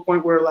up to a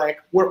point where like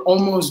we're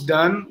almost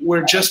done.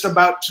 We're just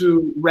about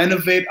to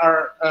renovate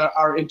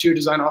our interior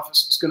design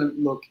office. It's going to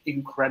look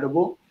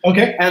incredible.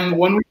 Okay. And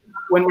when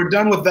we're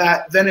done with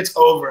that, then it's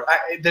over.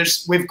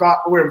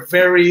 We're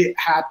very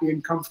happy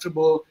and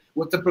comfortable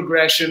with the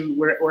progression.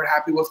 We're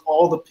happy with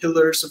all the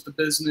pillars of the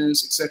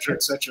business, et cetera,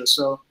 et cetera.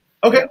 So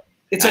okay.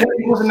 It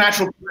was a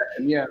natural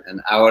progression, yeah.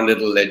 And our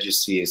little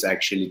legacy is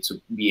actually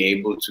to be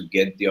able to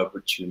get the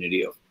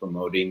opportunity of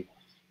promoting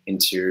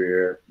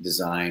interior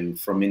design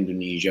from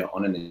Indonesia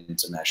on an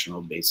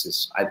international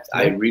basis.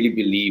 I really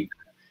believe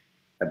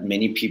that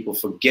many people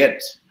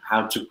forget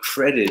how to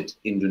credit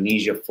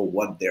Indonesia for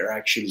what they're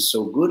actually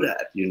so good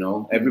at. You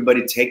know,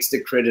 everybody takes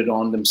the credit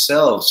on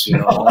themselves. You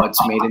know, oh,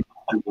 it's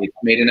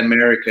made in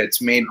America.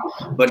 It's made,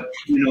 but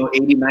you know,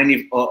 80,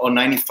 90, or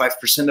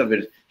 95% of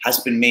it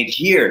has been made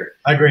here.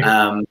 I agree.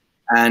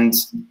 And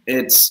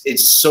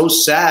it's so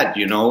sad,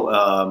 you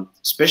know,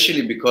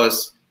 especially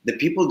because the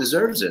people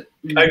deserves it.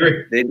 I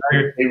agree. They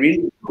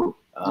really do.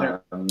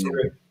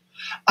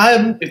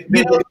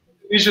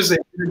 It's just a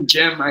hidden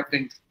gem, I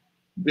think.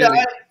 Really.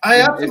 Yeah,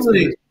 I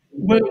absolutely.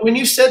 When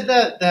you said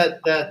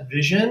that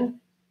vision,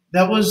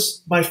 that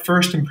was my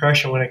first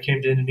impression when I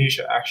came to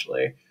Indonesia.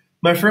 Actually,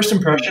 my first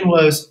impression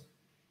was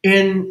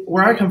in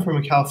where I come from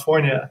in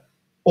California.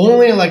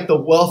 Only like the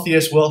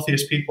wealthiest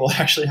people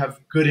actually have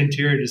good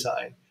interior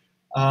design.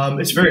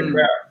 It's very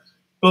rare.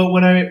 But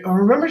when I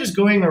remember just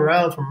going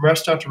around from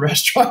restaurant to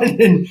restaurant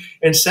in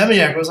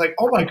Seminyak, I was like,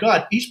 oh my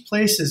God, each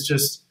place is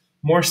just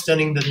more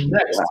stunning than the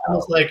next.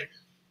 Wow.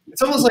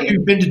 It's almost like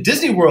you've been to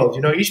Disney World.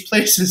 You know, each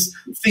place is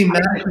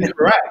thematically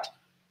correct.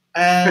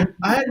 And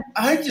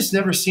I just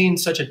never seen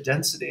such a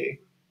density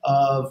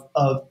of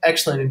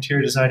excellent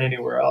interior design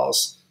anywhere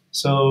else.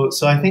 So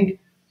I think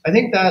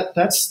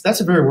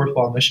that's a very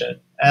worthwhile mission.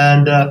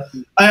 And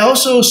I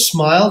also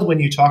smiled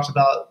when you talked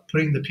about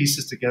putting the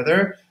pieces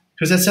together,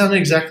 because that sounded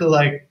exactly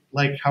like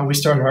how we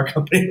started our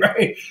company,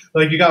 right?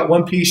 Like you got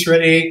one piece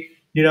ready,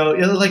 you know,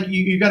 like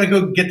you got to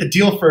go get the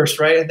deal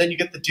first, right? And then you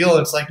get the deal, and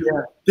it's like,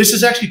 this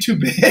is actually too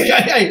big.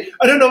 I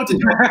don't know what to do.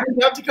 You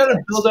have to kind of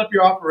build up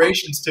your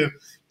operations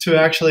to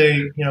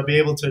actually, you know, be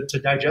able to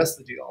digest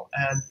the deal.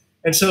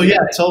 And so yeah,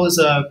 it's always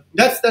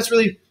that's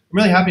really, I'm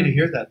really happy to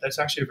hear that. That's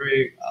actually a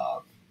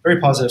very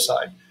positive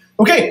side.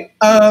 Okay,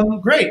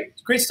 great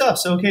stuff.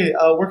 So okay,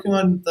 working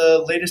on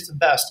the latest and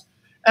best.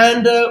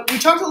 And we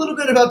talked a little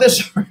bit about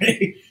this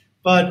already,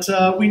 but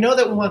we know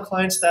that we want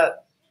clients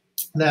that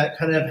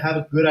kind of have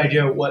a good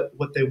idea of what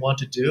they want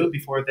to do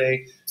before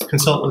they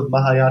consult with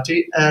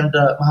Mahallati.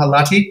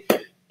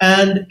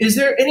 And is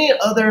there any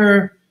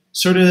other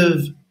sort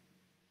of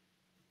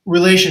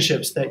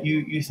relationships that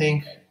you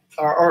think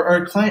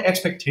are client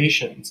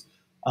expectations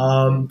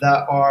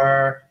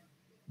that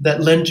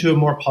lend to a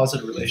more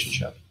positive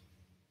relationship?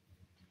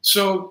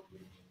 So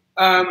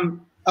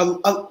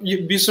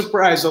you'd be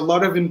surprised. A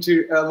lot of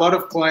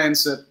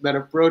clients that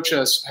approach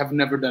us have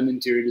never done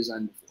interior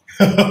design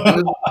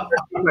before.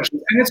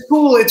 And it's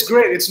cool. It's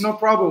great. It's no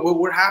problem.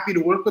 We're happy to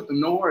work with them.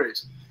 No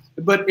worries.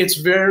 But it's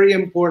very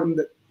important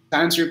that, to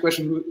answer your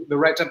question, the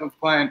right type of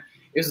client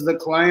is the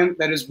client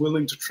that is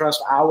willing to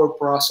trust our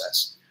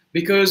process.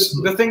 Because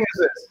the thing is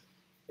this: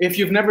 if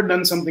you've never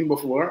done something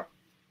before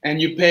and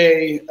you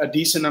pay a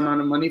decent amount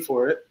of money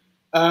for it,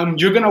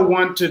 you're gonna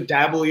want to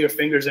dabble your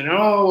fingers in.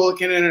 Oh,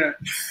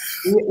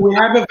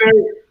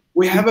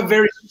 we have a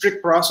very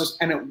strict process,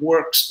 and it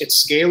works.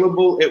 It's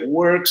scalable. It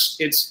works.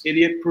 It's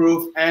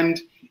idiot-proof, and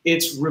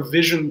it's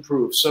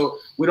revision-proof. So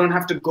we don't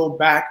have to go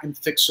back and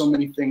fix so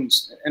many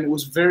things. And it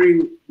was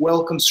very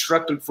well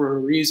constructed for a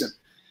reason.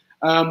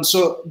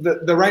 So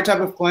the right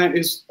type of client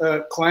is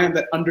a client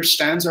that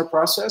understands our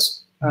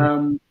process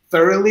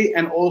thoroughly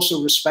and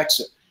also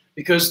respects it,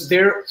 because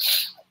the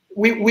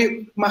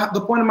point of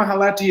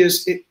Mahallati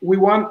is we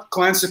want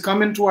clients to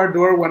come into our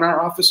door when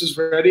our office is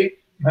ready,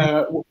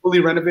 fully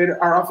renovated.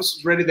 Our office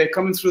is ready. They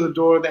come in through the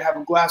door. They have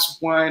a glass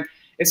of wine.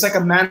 It's like a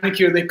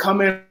manicure. They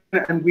come in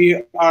and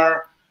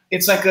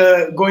it's like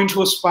going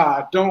to a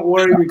spa. Don't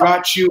worry, we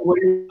got you. What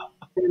are you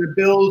going to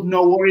build?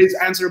 No worries.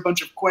 Answer a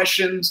bunch of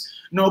questions.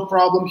 No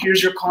problem.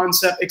 Here's your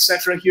concept,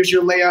 etc. Here's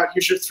your layout.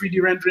 Here's your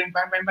 3D rendering.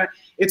 Bang, bang, bang.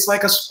 It's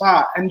like a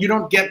spa, and you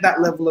don't get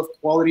that level of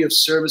quality of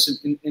service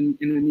in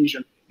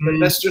Indonesia. But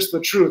that's just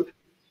the truth.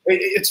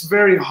 It's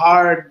very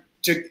hard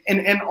to,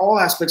 in all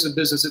aspects of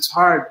business, it's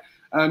hard.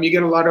 You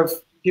get a lot of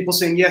people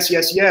saying yes,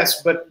 yes,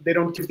 yes, but they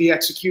don't give the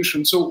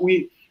execution. So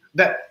when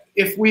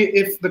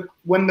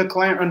the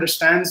client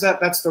understands that,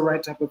 that's the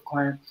right type of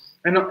client.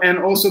 And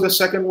also the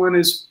second one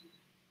is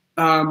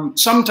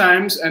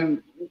sometimes,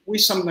 and we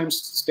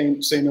sometimes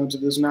say no to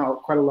this now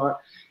quite a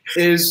lot,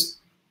 is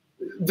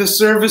the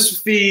service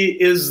fee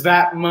is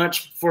that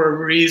much for a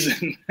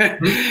reason.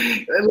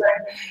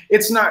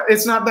 It's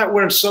not that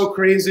we're so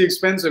crazy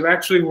expensive.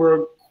 Actually,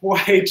 we're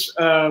quite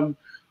how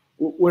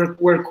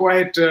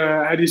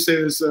do you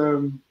say this?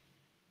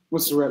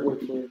 What's the right word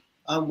for it?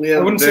 We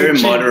are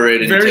very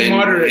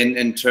moderate,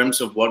 in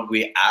terms of what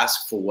we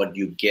ask for, what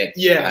you get.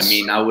 Yes. I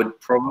mean, I would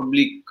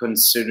probably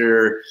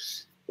consider,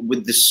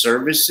 with the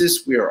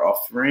services we are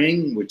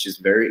offering, which is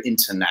very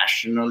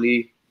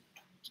internationally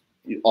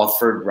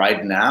offered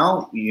right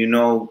now, you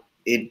know,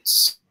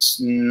 it's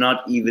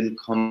not even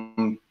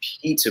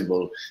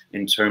compatible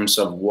in terms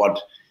of what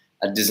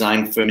a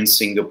design firm in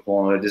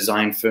Singapore, a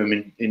design firm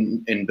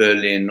in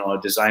Berlin, or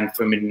a design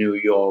firm in New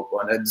York,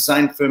 or a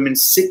design firm in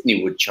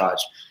Sydney would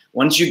charge.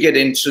 Once you get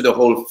into the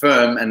whole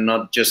firm and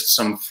not just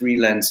some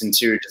freelance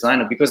interior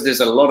designer, because there's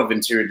a lot of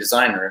interior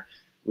designer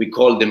we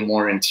call them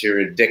more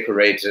interior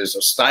decorators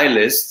or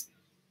stylists,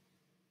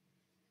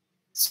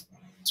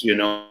 you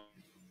know.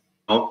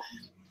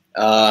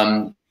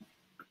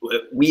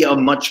 We are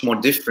much more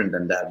different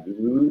than that.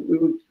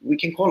 We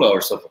can call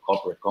ourselves a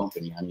corporate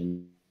company. I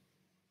mean,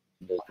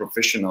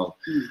 professional.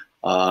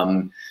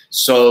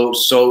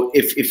 So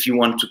if you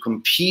want to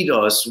compete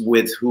us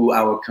with who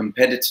our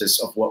competitors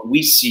of what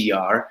we see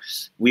are,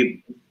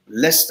 we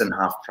less than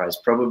half price,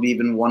 probably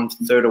even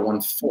 1/3 or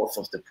 1/4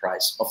 of the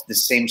price of the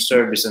same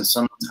service, and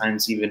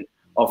sometimes even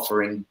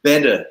offering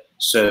better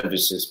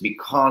services,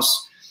 because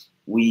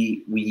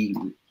we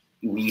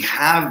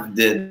have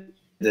the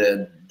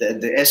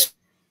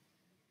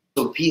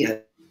SOP has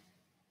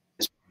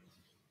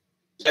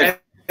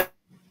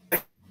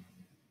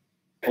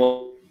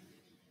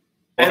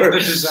and the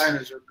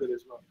designers are good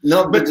as well.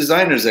 No, but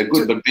designers are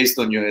good, but based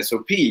on your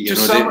SOP.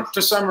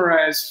 To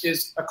summarize,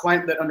 is a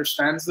client that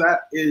understands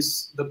that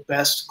is the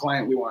best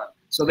client we want.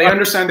 So they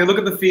understand, they look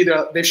at the fee,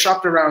 they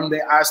shopped around,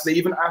 they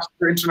even asked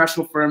for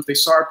international firms, they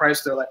saw our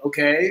price, they're like,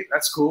 okay,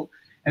 that's cool.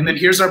 And then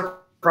here's our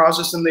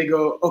process, and they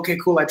go, okay,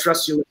 cool, I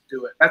trust you, let's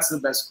do it. That's the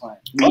best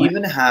client. We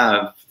even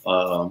have,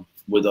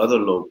 with other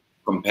local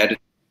competitors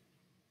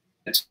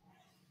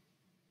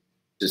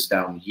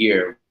down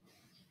here,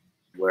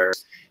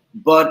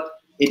 but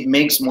it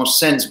makes more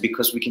sense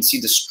because we can see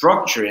the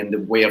structure and the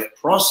way of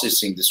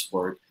processing this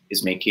work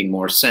is making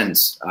more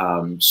sense.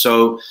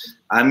 So,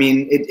 I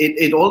mean,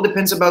 it all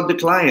depends about the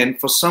client.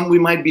 For some, we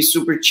might be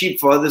super cheap.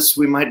 For others,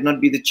 we might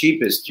not be the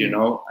cheapest, you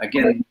know.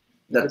 Again,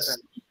 that's...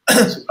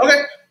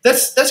 Okay,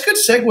 that's good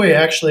segue,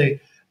 actually.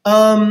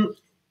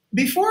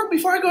 Before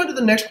I go into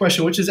the next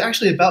question, which is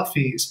actually about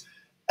fees,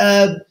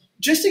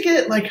 just to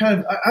get like kind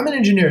of, I'm an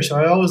engineer, so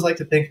I always like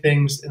to think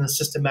things in a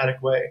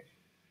systematic way.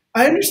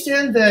 I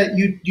understand that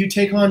you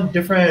take on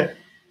different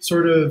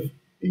sort of,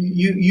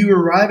 you can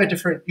arrive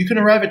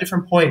at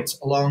different points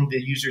along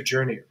the user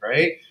journey,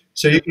 right?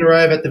 So you can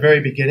arrive at the very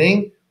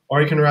beginning, or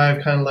you can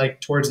arrive kind of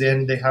like towards the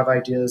end. They have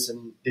ideas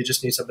and they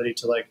just need somebody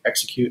to like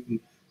execute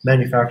and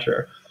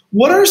manufacture.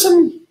 What are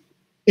some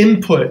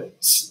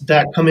inputs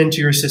that come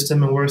into your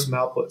system, and what are some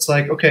outputs?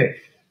 Like, okay,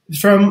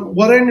 from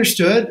what I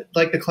understood,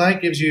 like the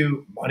client gives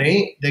you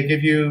money, they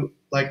give you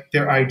like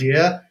their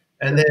idea,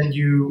 and then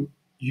you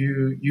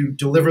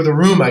deliver the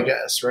room, I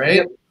guess,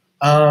 right?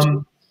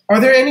 Yep. Are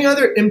there any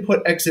other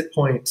input exit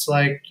points?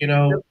 Like, you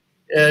know,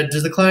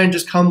 does the client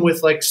just come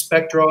with like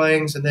spec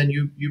drawings and then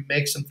you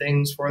make some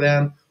things for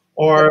them?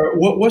 Or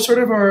what sort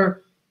of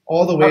are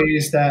all the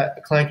ways that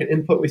a client can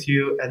input with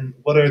you, and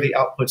what are the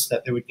outputs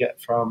that they would get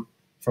from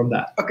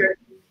that? Okay,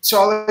 so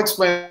I'll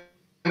explain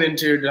the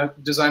interior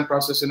design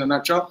process in a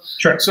nutshell.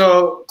 Sure.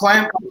 So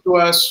client comes to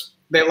us,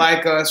 they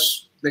like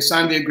us, they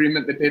sign the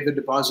agreement, they pay the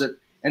deposit,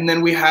 and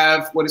then we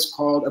have what is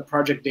called a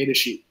project data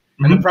sheet.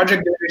 Mm-hmm. And the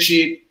project data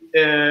sheet,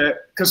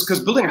 because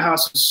building a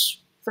house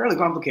is fairly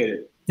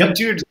complicated. Yep.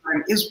 Interior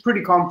design is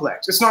pretty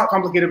complex. It's not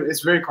complicated, but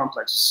it's very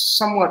complex.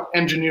 Somewhat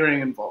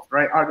engineering involved,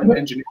 right? Art and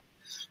engineering.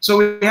 So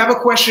we have a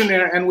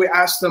questionnaire, and we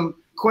ask them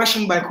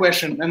question by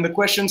question. And the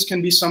questions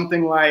can be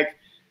something like,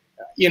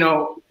 you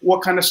know,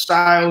 what kind of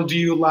style do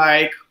you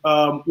like?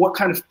 What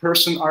kind of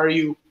person are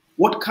you?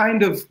 What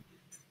kind of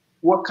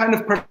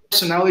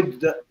personality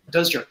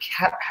does your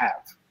cat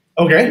have?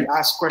 Okay. You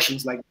ask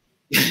questions like,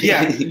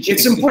 yeah,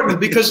 it's important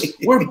because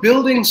we're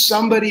building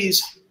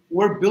somebody's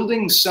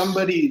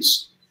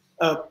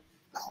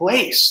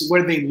place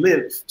where they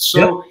live.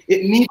 So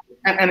it needs,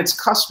 and it's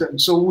custom.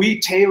 So we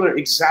tailor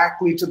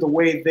exactly to the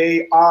way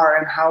they are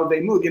and how they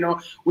move. You know,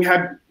 we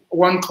had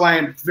one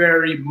client,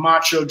 very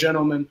macho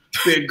gentleman,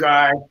 big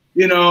guy,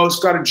 you know, he's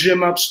got a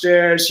gym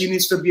upstairs. He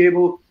needs to be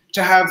able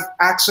to have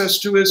access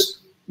to his,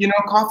 you know,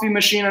 coffee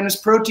machine and his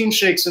protein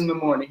shakes in the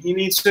morning. He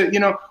needs to, you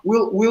know,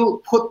 we'll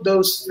put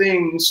those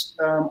things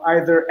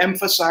either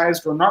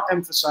emphasized or not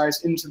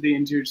emphasized into the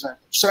interior design.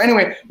 So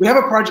anyway, we have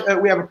a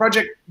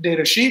project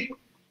data sheet.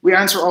 We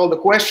answer all the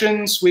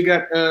questions. We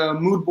get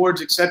mood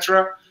boards,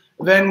 etc.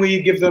 Then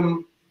we give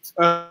them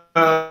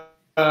a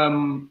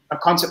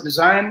concept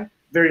design,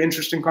 very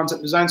interesting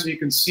concept design, so you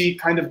can see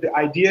kind of the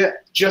idea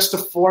just to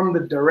form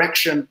the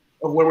direction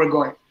of where we're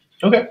going.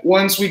 Okay.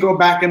 Once we go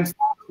back and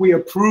we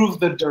approve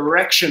the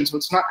direction, so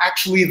it's not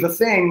actually the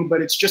thing,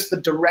 but it's just the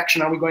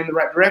direction. Are we going the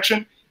right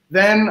direction?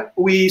 Then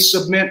we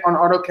submit on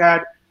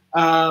AutoCAD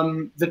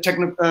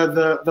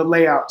the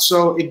layout.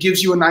 So it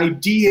gives you an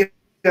idea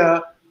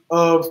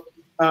of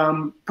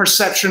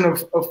perception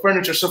of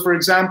furniture. So for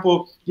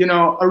example, you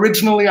know,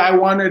 originally I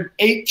wanted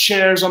 8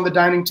 chairs on the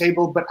dining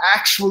table, but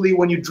actually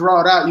when you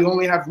draw it out, you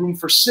only have room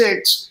for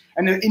 6.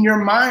 And in your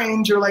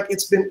mind, you're like,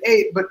 it's been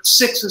 8, but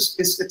 6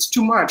 it's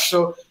too much.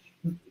 So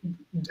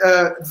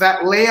that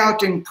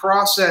layouting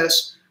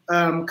process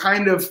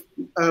kind of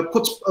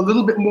puts a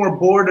little bit more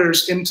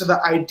borders into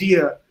the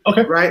idea,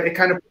 right? It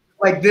kind of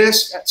like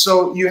this.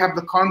 So you have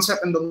the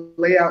concept and the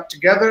layout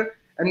together.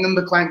 And then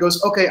the client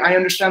goes, okay, I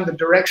understand the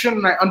direction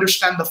and I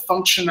understand the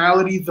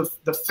functionality,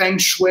 the feng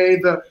shui,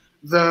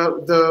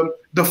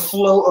 the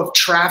flow of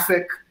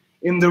traffic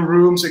in the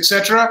rooms,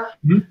 etc.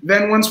 Mm-hmm.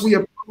 Then once we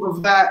approve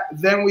of that,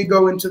 then we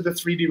go into the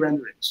 3D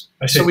renderings.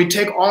 I see. So we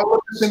take all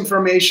of this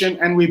information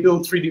and we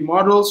build 3D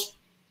models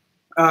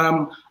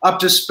up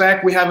to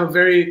spec. We have a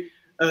very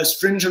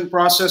stringent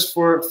process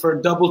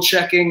for double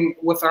checking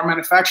with our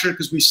manufacturer,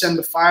 because we send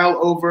the file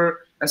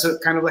over as a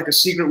kind of like a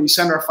secret. We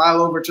send our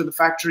file over to the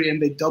factory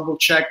and they double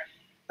check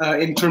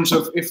in terms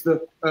of if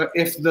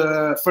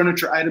the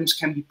furniture items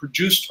can be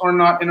produced or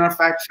not in our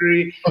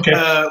factory.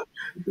 Okay.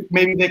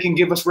 Maybe they can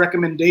give us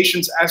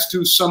recommendations as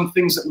to some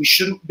things that we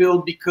shouldn't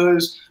build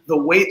because the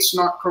weight's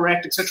not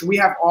correct, etc. We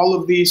have all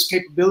of these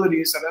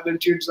capabilities that other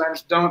interior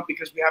designers don't,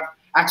 because we have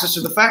access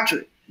to the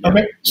factory.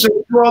 Okay. So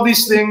we do all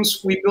these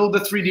things. We build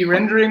the 3D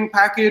rendering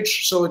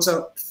package, so it's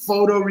a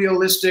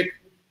photorealistic.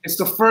 It's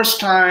the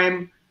first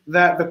time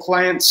that the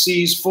client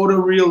sees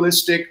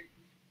photorealistic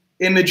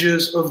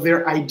images of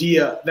their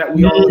idea that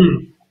we all.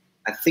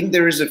 I think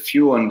there is a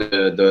few on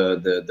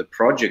the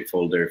project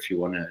folder if you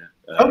want to.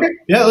 Okay.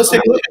 Yeah, let's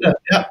take a look at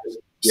that. Yeah.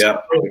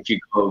 Yeah, if you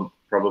go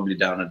probably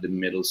down at the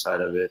middle side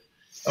of it.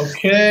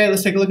 Okay,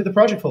 let's take a look at the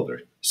project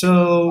folder.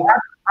 So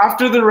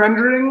after the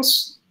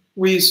renderings,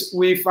 we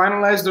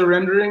finalize the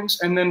renderings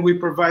and then we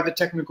provide the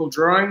technical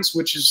drawings,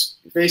 which is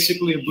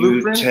basically a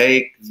blueprint. You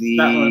take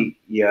the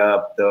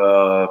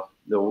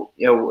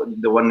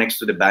the one next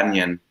to the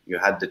banyan. You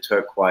had the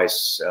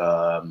turquoise.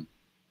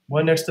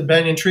 One next to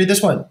banyan tree.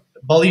 This one,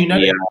 Bali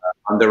United. Yeah,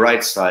 on the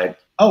right side.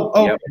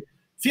 Oh, Yep.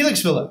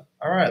 Felix Villa.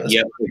 All right.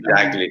 Yep,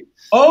 exactly.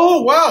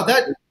 Oh wow,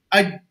 that's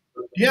a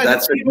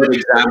good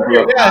example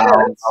of how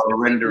our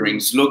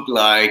renderings look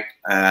like,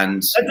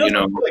 and that does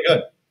look really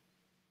good.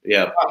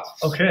 Yeah. Wow.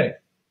 Okay.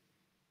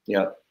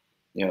 Yeah.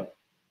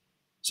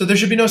 So there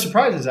should be no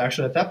surprises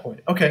actually at that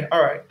point. Okay.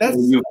 All right.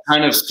 You've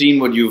kind of seen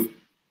what you've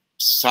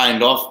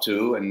signed off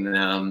to,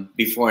 and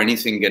before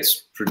anything gets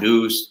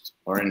produced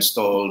or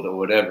installed or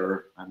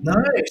whatever.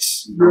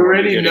 Nice. You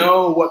already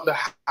know what the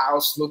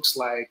house looks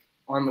like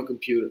on the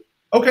computer.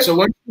 Okay. So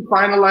once you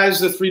finalize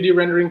the 3D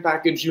rendering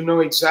package, you know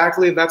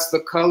exactly that's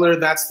the color,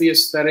 that's the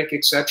aesthetic,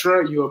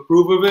 etc. You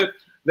approve of it.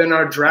 Then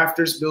our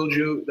drafters build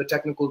you the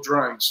technical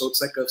drawing. So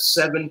it's like a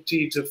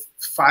 70 to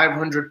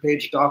 500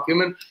 page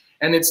document,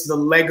 and it's the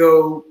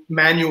Lego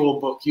manual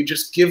book. You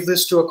just give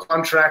this to a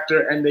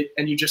contractor,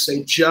 and you just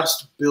say,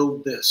 just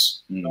build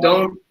this.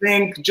 Don't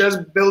think,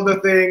 just build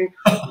the thing.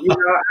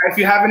 If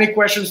you have any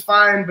questions,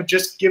 fine, but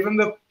just give him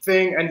the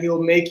thing, and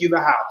he'll make you the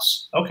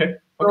house. Okay.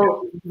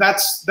 So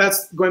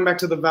that's going back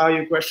to the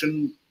value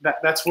question.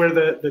 That's where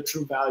the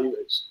true value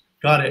is.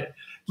 Got it.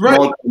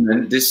 Right.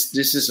 This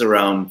is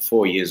around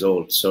 4 years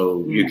old,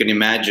 so you can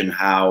imagine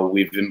how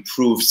we've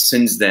improved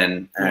since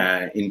then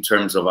in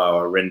terms of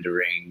our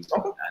rendering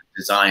and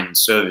design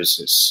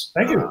services.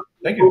 Thank you.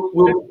 Thank you.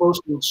 We'll be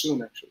posting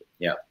soon, actually.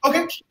 Yeah.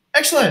 Okay.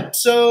 Excellent.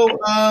 So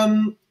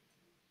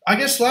I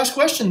guess last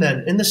question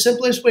then. In the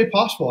simplest way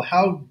possible,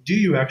 how do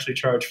you actually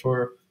charge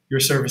for your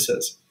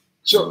services?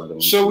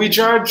 So we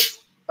charge.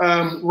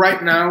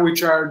 Right now, we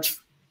charge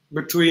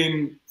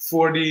between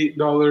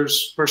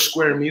 $40 per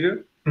square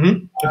meter.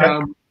 Mm-hmm.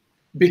 Okay.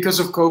 Because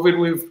of COVID,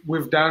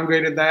 we've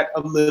downgraded that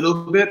a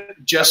little bit,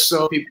 just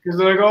so people, because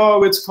they're like,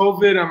 oh, it's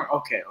COVID. I'm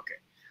okay.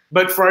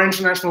 But for our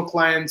international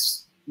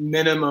clients,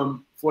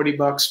 minimum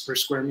 $40 per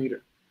square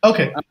meter.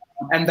 Okay.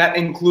 And that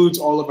includes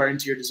all of our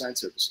interior design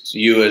services.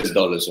 US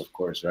dollars, of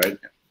course, right?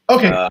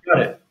 Okay, got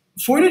it.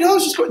 $40 a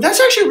square. That's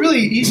actually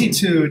really easy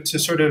to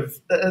sort of.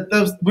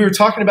 We were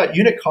talking about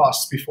unit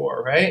costs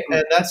before, right?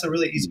 And that's a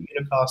really easy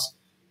unit cost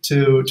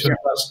to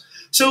invest.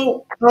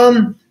 So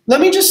let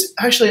me just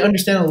actually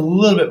understand a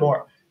little bit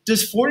more.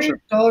 Does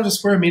 $40 a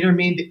square meter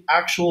mean the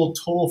actual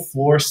total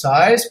floor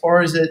size,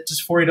 or is it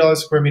just $40 a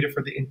square meter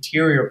for the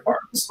interior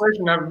parts?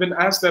 I've been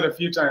asked that a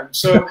few times.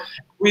 So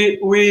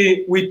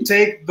we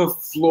take the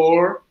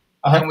floor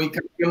and we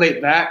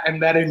calculate that, and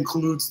that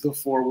includes the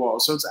four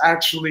walls. So it's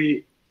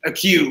actually a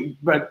cube,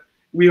 but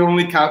we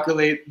only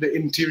calculate the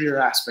interior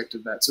aspect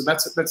of that. So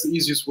that's the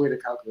easiest way to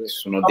calculate it.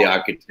 So not the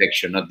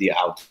architecture, not the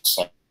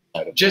outside.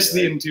 Just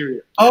the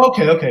interior. Oh,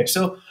 okay.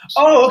 So,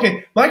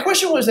 okay. My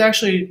question was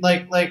actually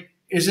like,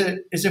 is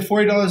it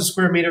 $40 a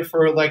square meter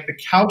for like the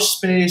couch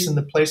space and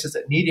the places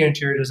that need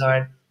interior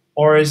design,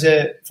 or is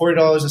it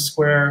 $40 a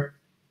square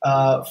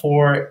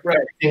for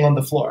everything on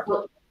the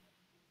floor?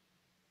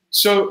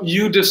 So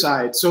you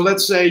decide. So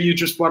let's say you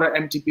just bought an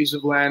empty piece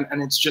of land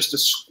and it's just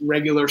a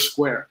regular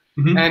square.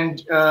 Mm-hmm.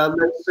 And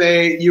let's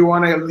say you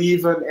want to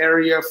leave an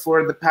area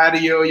for the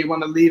patio, you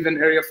want to leave an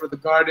area for the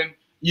garden.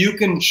 You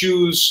can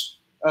choose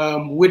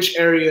which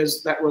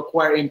areas that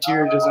require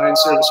interior design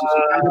services.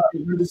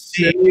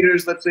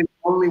 Let's say you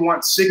only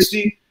want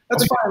 60.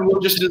 That's fine.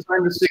 We'll just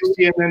design the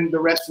 60 and then the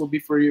rest will be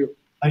for you.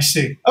 I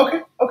see.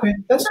 Okay.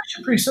 That's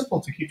actually pretty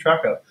simple to keep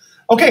track of.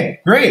 Okay,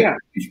 great. Yeah.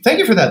 Thank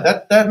you for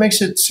that. That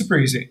makes it super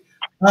easy.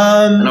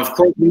 And of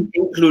course, we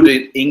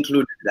included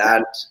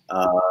that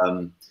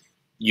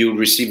you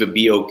receive a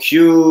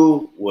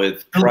BOQ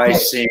with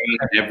pricing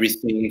and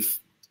everything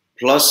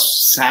plus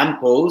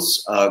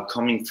samples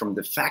coming from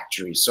the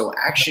factory. So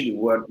actually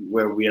where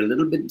we're a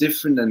little bit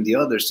different than the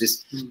others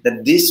is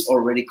that this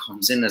already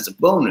comes in as a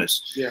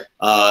bonus. Yeah.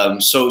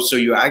 So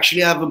you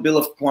actually have a bill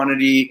of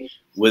quantity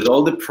with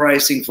all the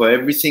pricing for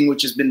everything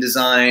which has been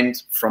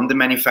designed from the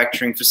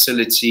manufacturing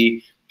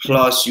facility,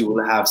 plus you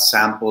will have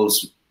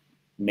samples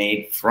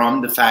made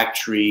from the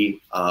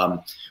factory,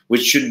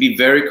 which should be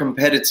very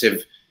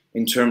competitive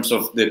in terms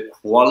of the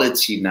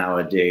quality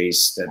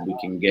nowadays that we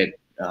can get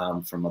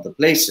from other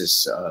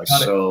places.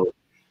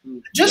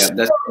 Just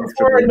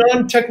for our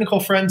non-technical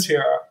friends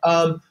here,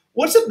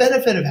 what's the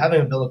benefit of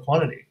having a bill of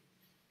quantity?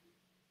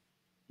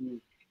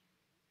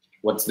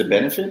 What's the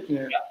benefit?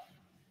 Yeah.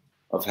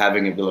 Of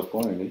having a bill of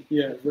quantity?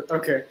 Yeah.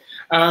 Okay.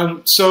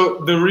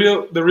 So the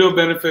real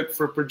benefit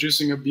for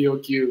producing a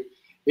BOQ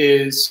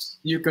is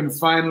you can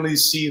finally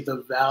see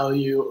the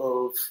value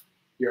of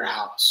your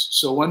house.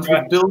 So once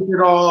we've built it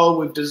all,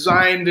 we've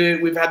designed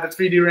it, we've had the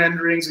 3D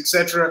renderings,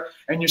 etc.,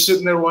 and you're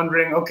sitting there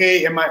wondering,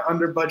 okay, am I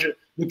under budget?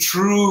 The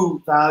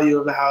true value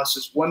of the house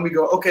is when we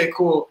go, okay,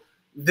 cool,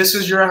 this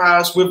is your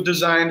house, we've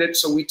designed it,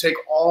 so we take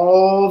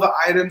all the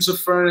items of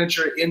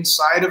furniture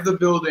inside of the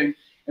building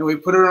and we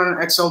put it on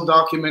an Excel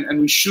document and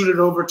we shoot it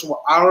over to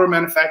our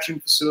manufacturing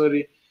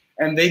facility,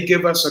 and they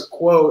give us a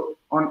quote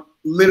on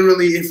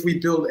literally if we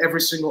build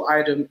every single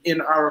item in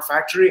our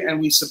factory,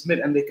 and we submit,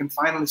 and they can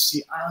finally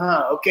see,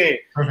 okay.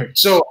 Perfect.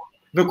 So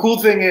the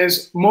cool thing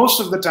is most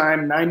of the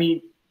time,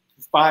 95%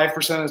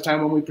 of the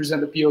time when we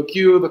present the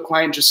POQ, the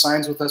client just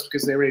signs with us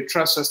because they already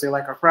trust us, they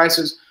like our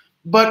prices,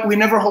 but we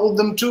never hold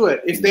them to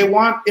it. If they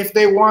want,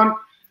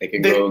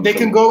 they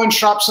can go and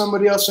shop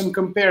somebody else and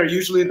compare.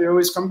 Usually they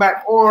always come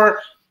back, or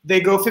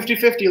they go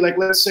 50-50. Like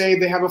let's say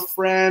they have a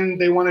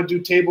friend, they want to do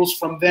tables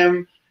from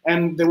them,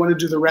 and they want to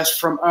do the rest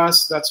from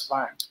us, that's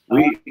fine.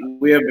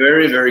 We are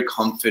very, very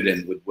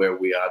confident with where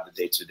we are the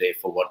day-to-day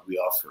for what we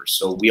offer.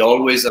 So we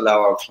always allow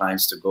our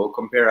clients to go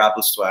compare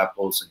apples to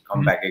apples and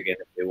come back again.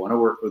 If they want to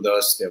work with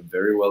us, they're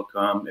very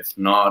welcome. If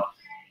not,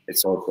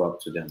 it's also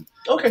up to them.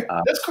 Okay,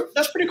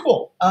 that's pretty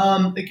cool.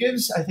 It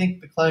gives, I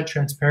think, the client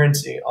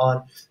transparency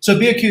on, so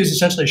BOQ is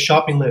essentially a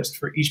shopping list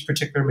for each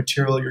particular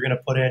material you're going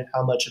to put in,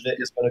 how much of it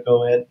is going to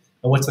go in,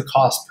 and what's the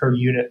cost per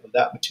unit of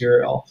that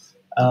material.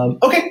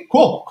 Okay,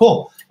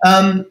 cool.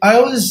 I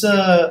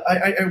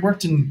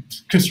worked in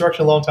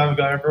construction a long time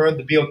ago. I remember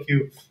the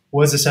BOQ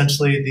was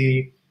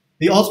essentially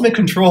the ultimate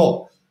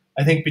control,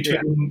 I think,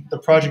 between the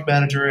project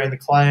manager and the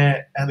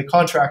client and the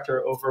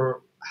contractor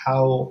over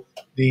how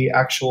the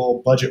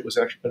actual budget was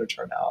actually going to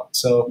turn out.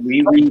 So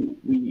we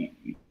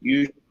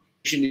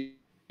usually,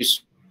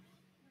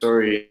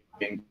 sorry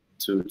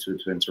to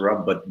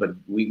interrupt, but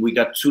we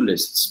got two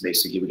lists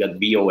basically. We got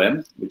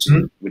BOM,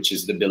 which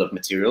is the bill of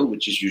material,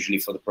 which is usually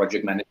for the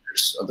project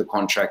managers or the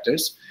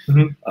contractors,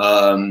 and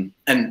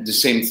the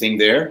same thing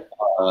there.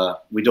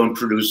 We don't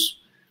produce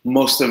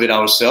most of it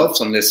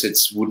ourselves unless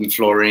it's wooden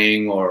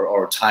flooring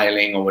or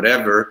tiling or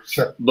whatever.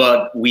 Sure.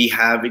 But we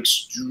have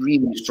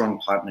extremely strong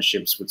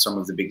partnerships with some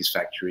of the biggest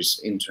factories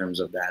in terms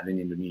of that in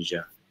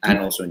Indonesia and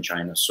also in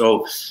China.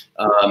 So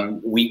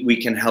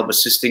we can help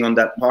assisting on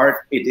that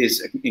part. It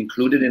is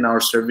included in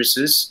our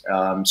services.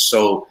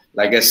 So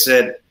like I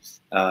said,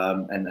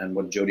 and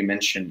what Jody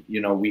mentioned,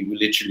 we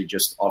literally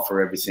just offer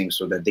everything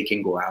so that they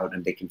can go out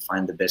and they can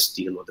find the best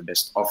deal or the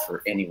best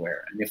offer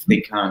anywhere. And if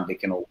they can't, they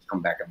can always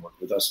come back and work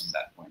with us on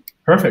that point.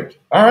 Perfect.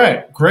 All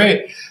right,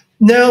 great.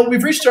 Now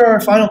we've reached our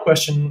final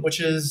question, which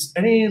is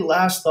any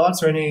last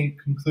thoughts or any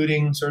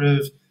concluding sort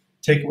of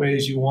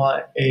takeaways you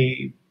want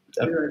a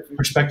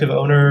prospective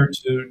owner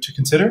to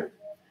consider?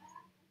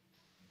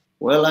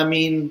 Well, I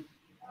mean,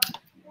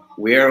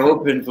 we are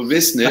open for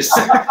business.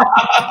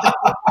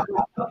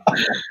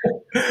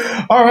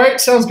 All right,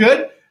 sounds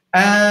good.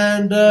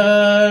 And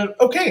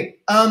okay,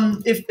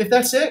 if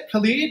that's it,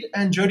 Khalid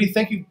and Jody,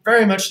 thank you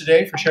very much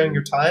today for sharing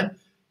your time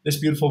this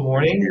beautiful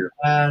morning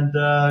and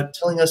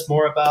telling us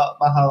more about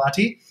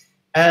Mahallati.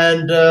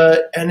 And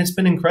it's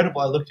been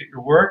incredible. I looked at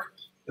your work.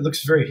 It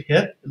looks very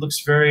hip. It looks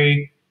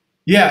very,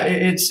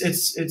 it's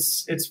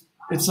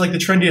like the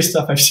trendiest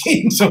stuff I've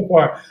seen so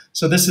far.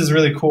 So this is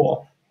really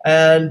cool.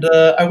 And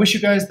I wish you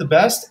guys the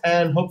best,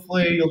 and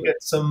hopefully you'll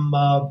get some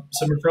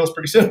referrals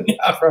pretty soon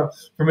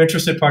from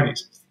interested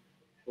parties.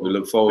 We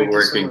look forward to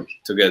working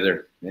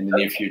together in the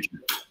near future.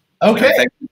 Okay.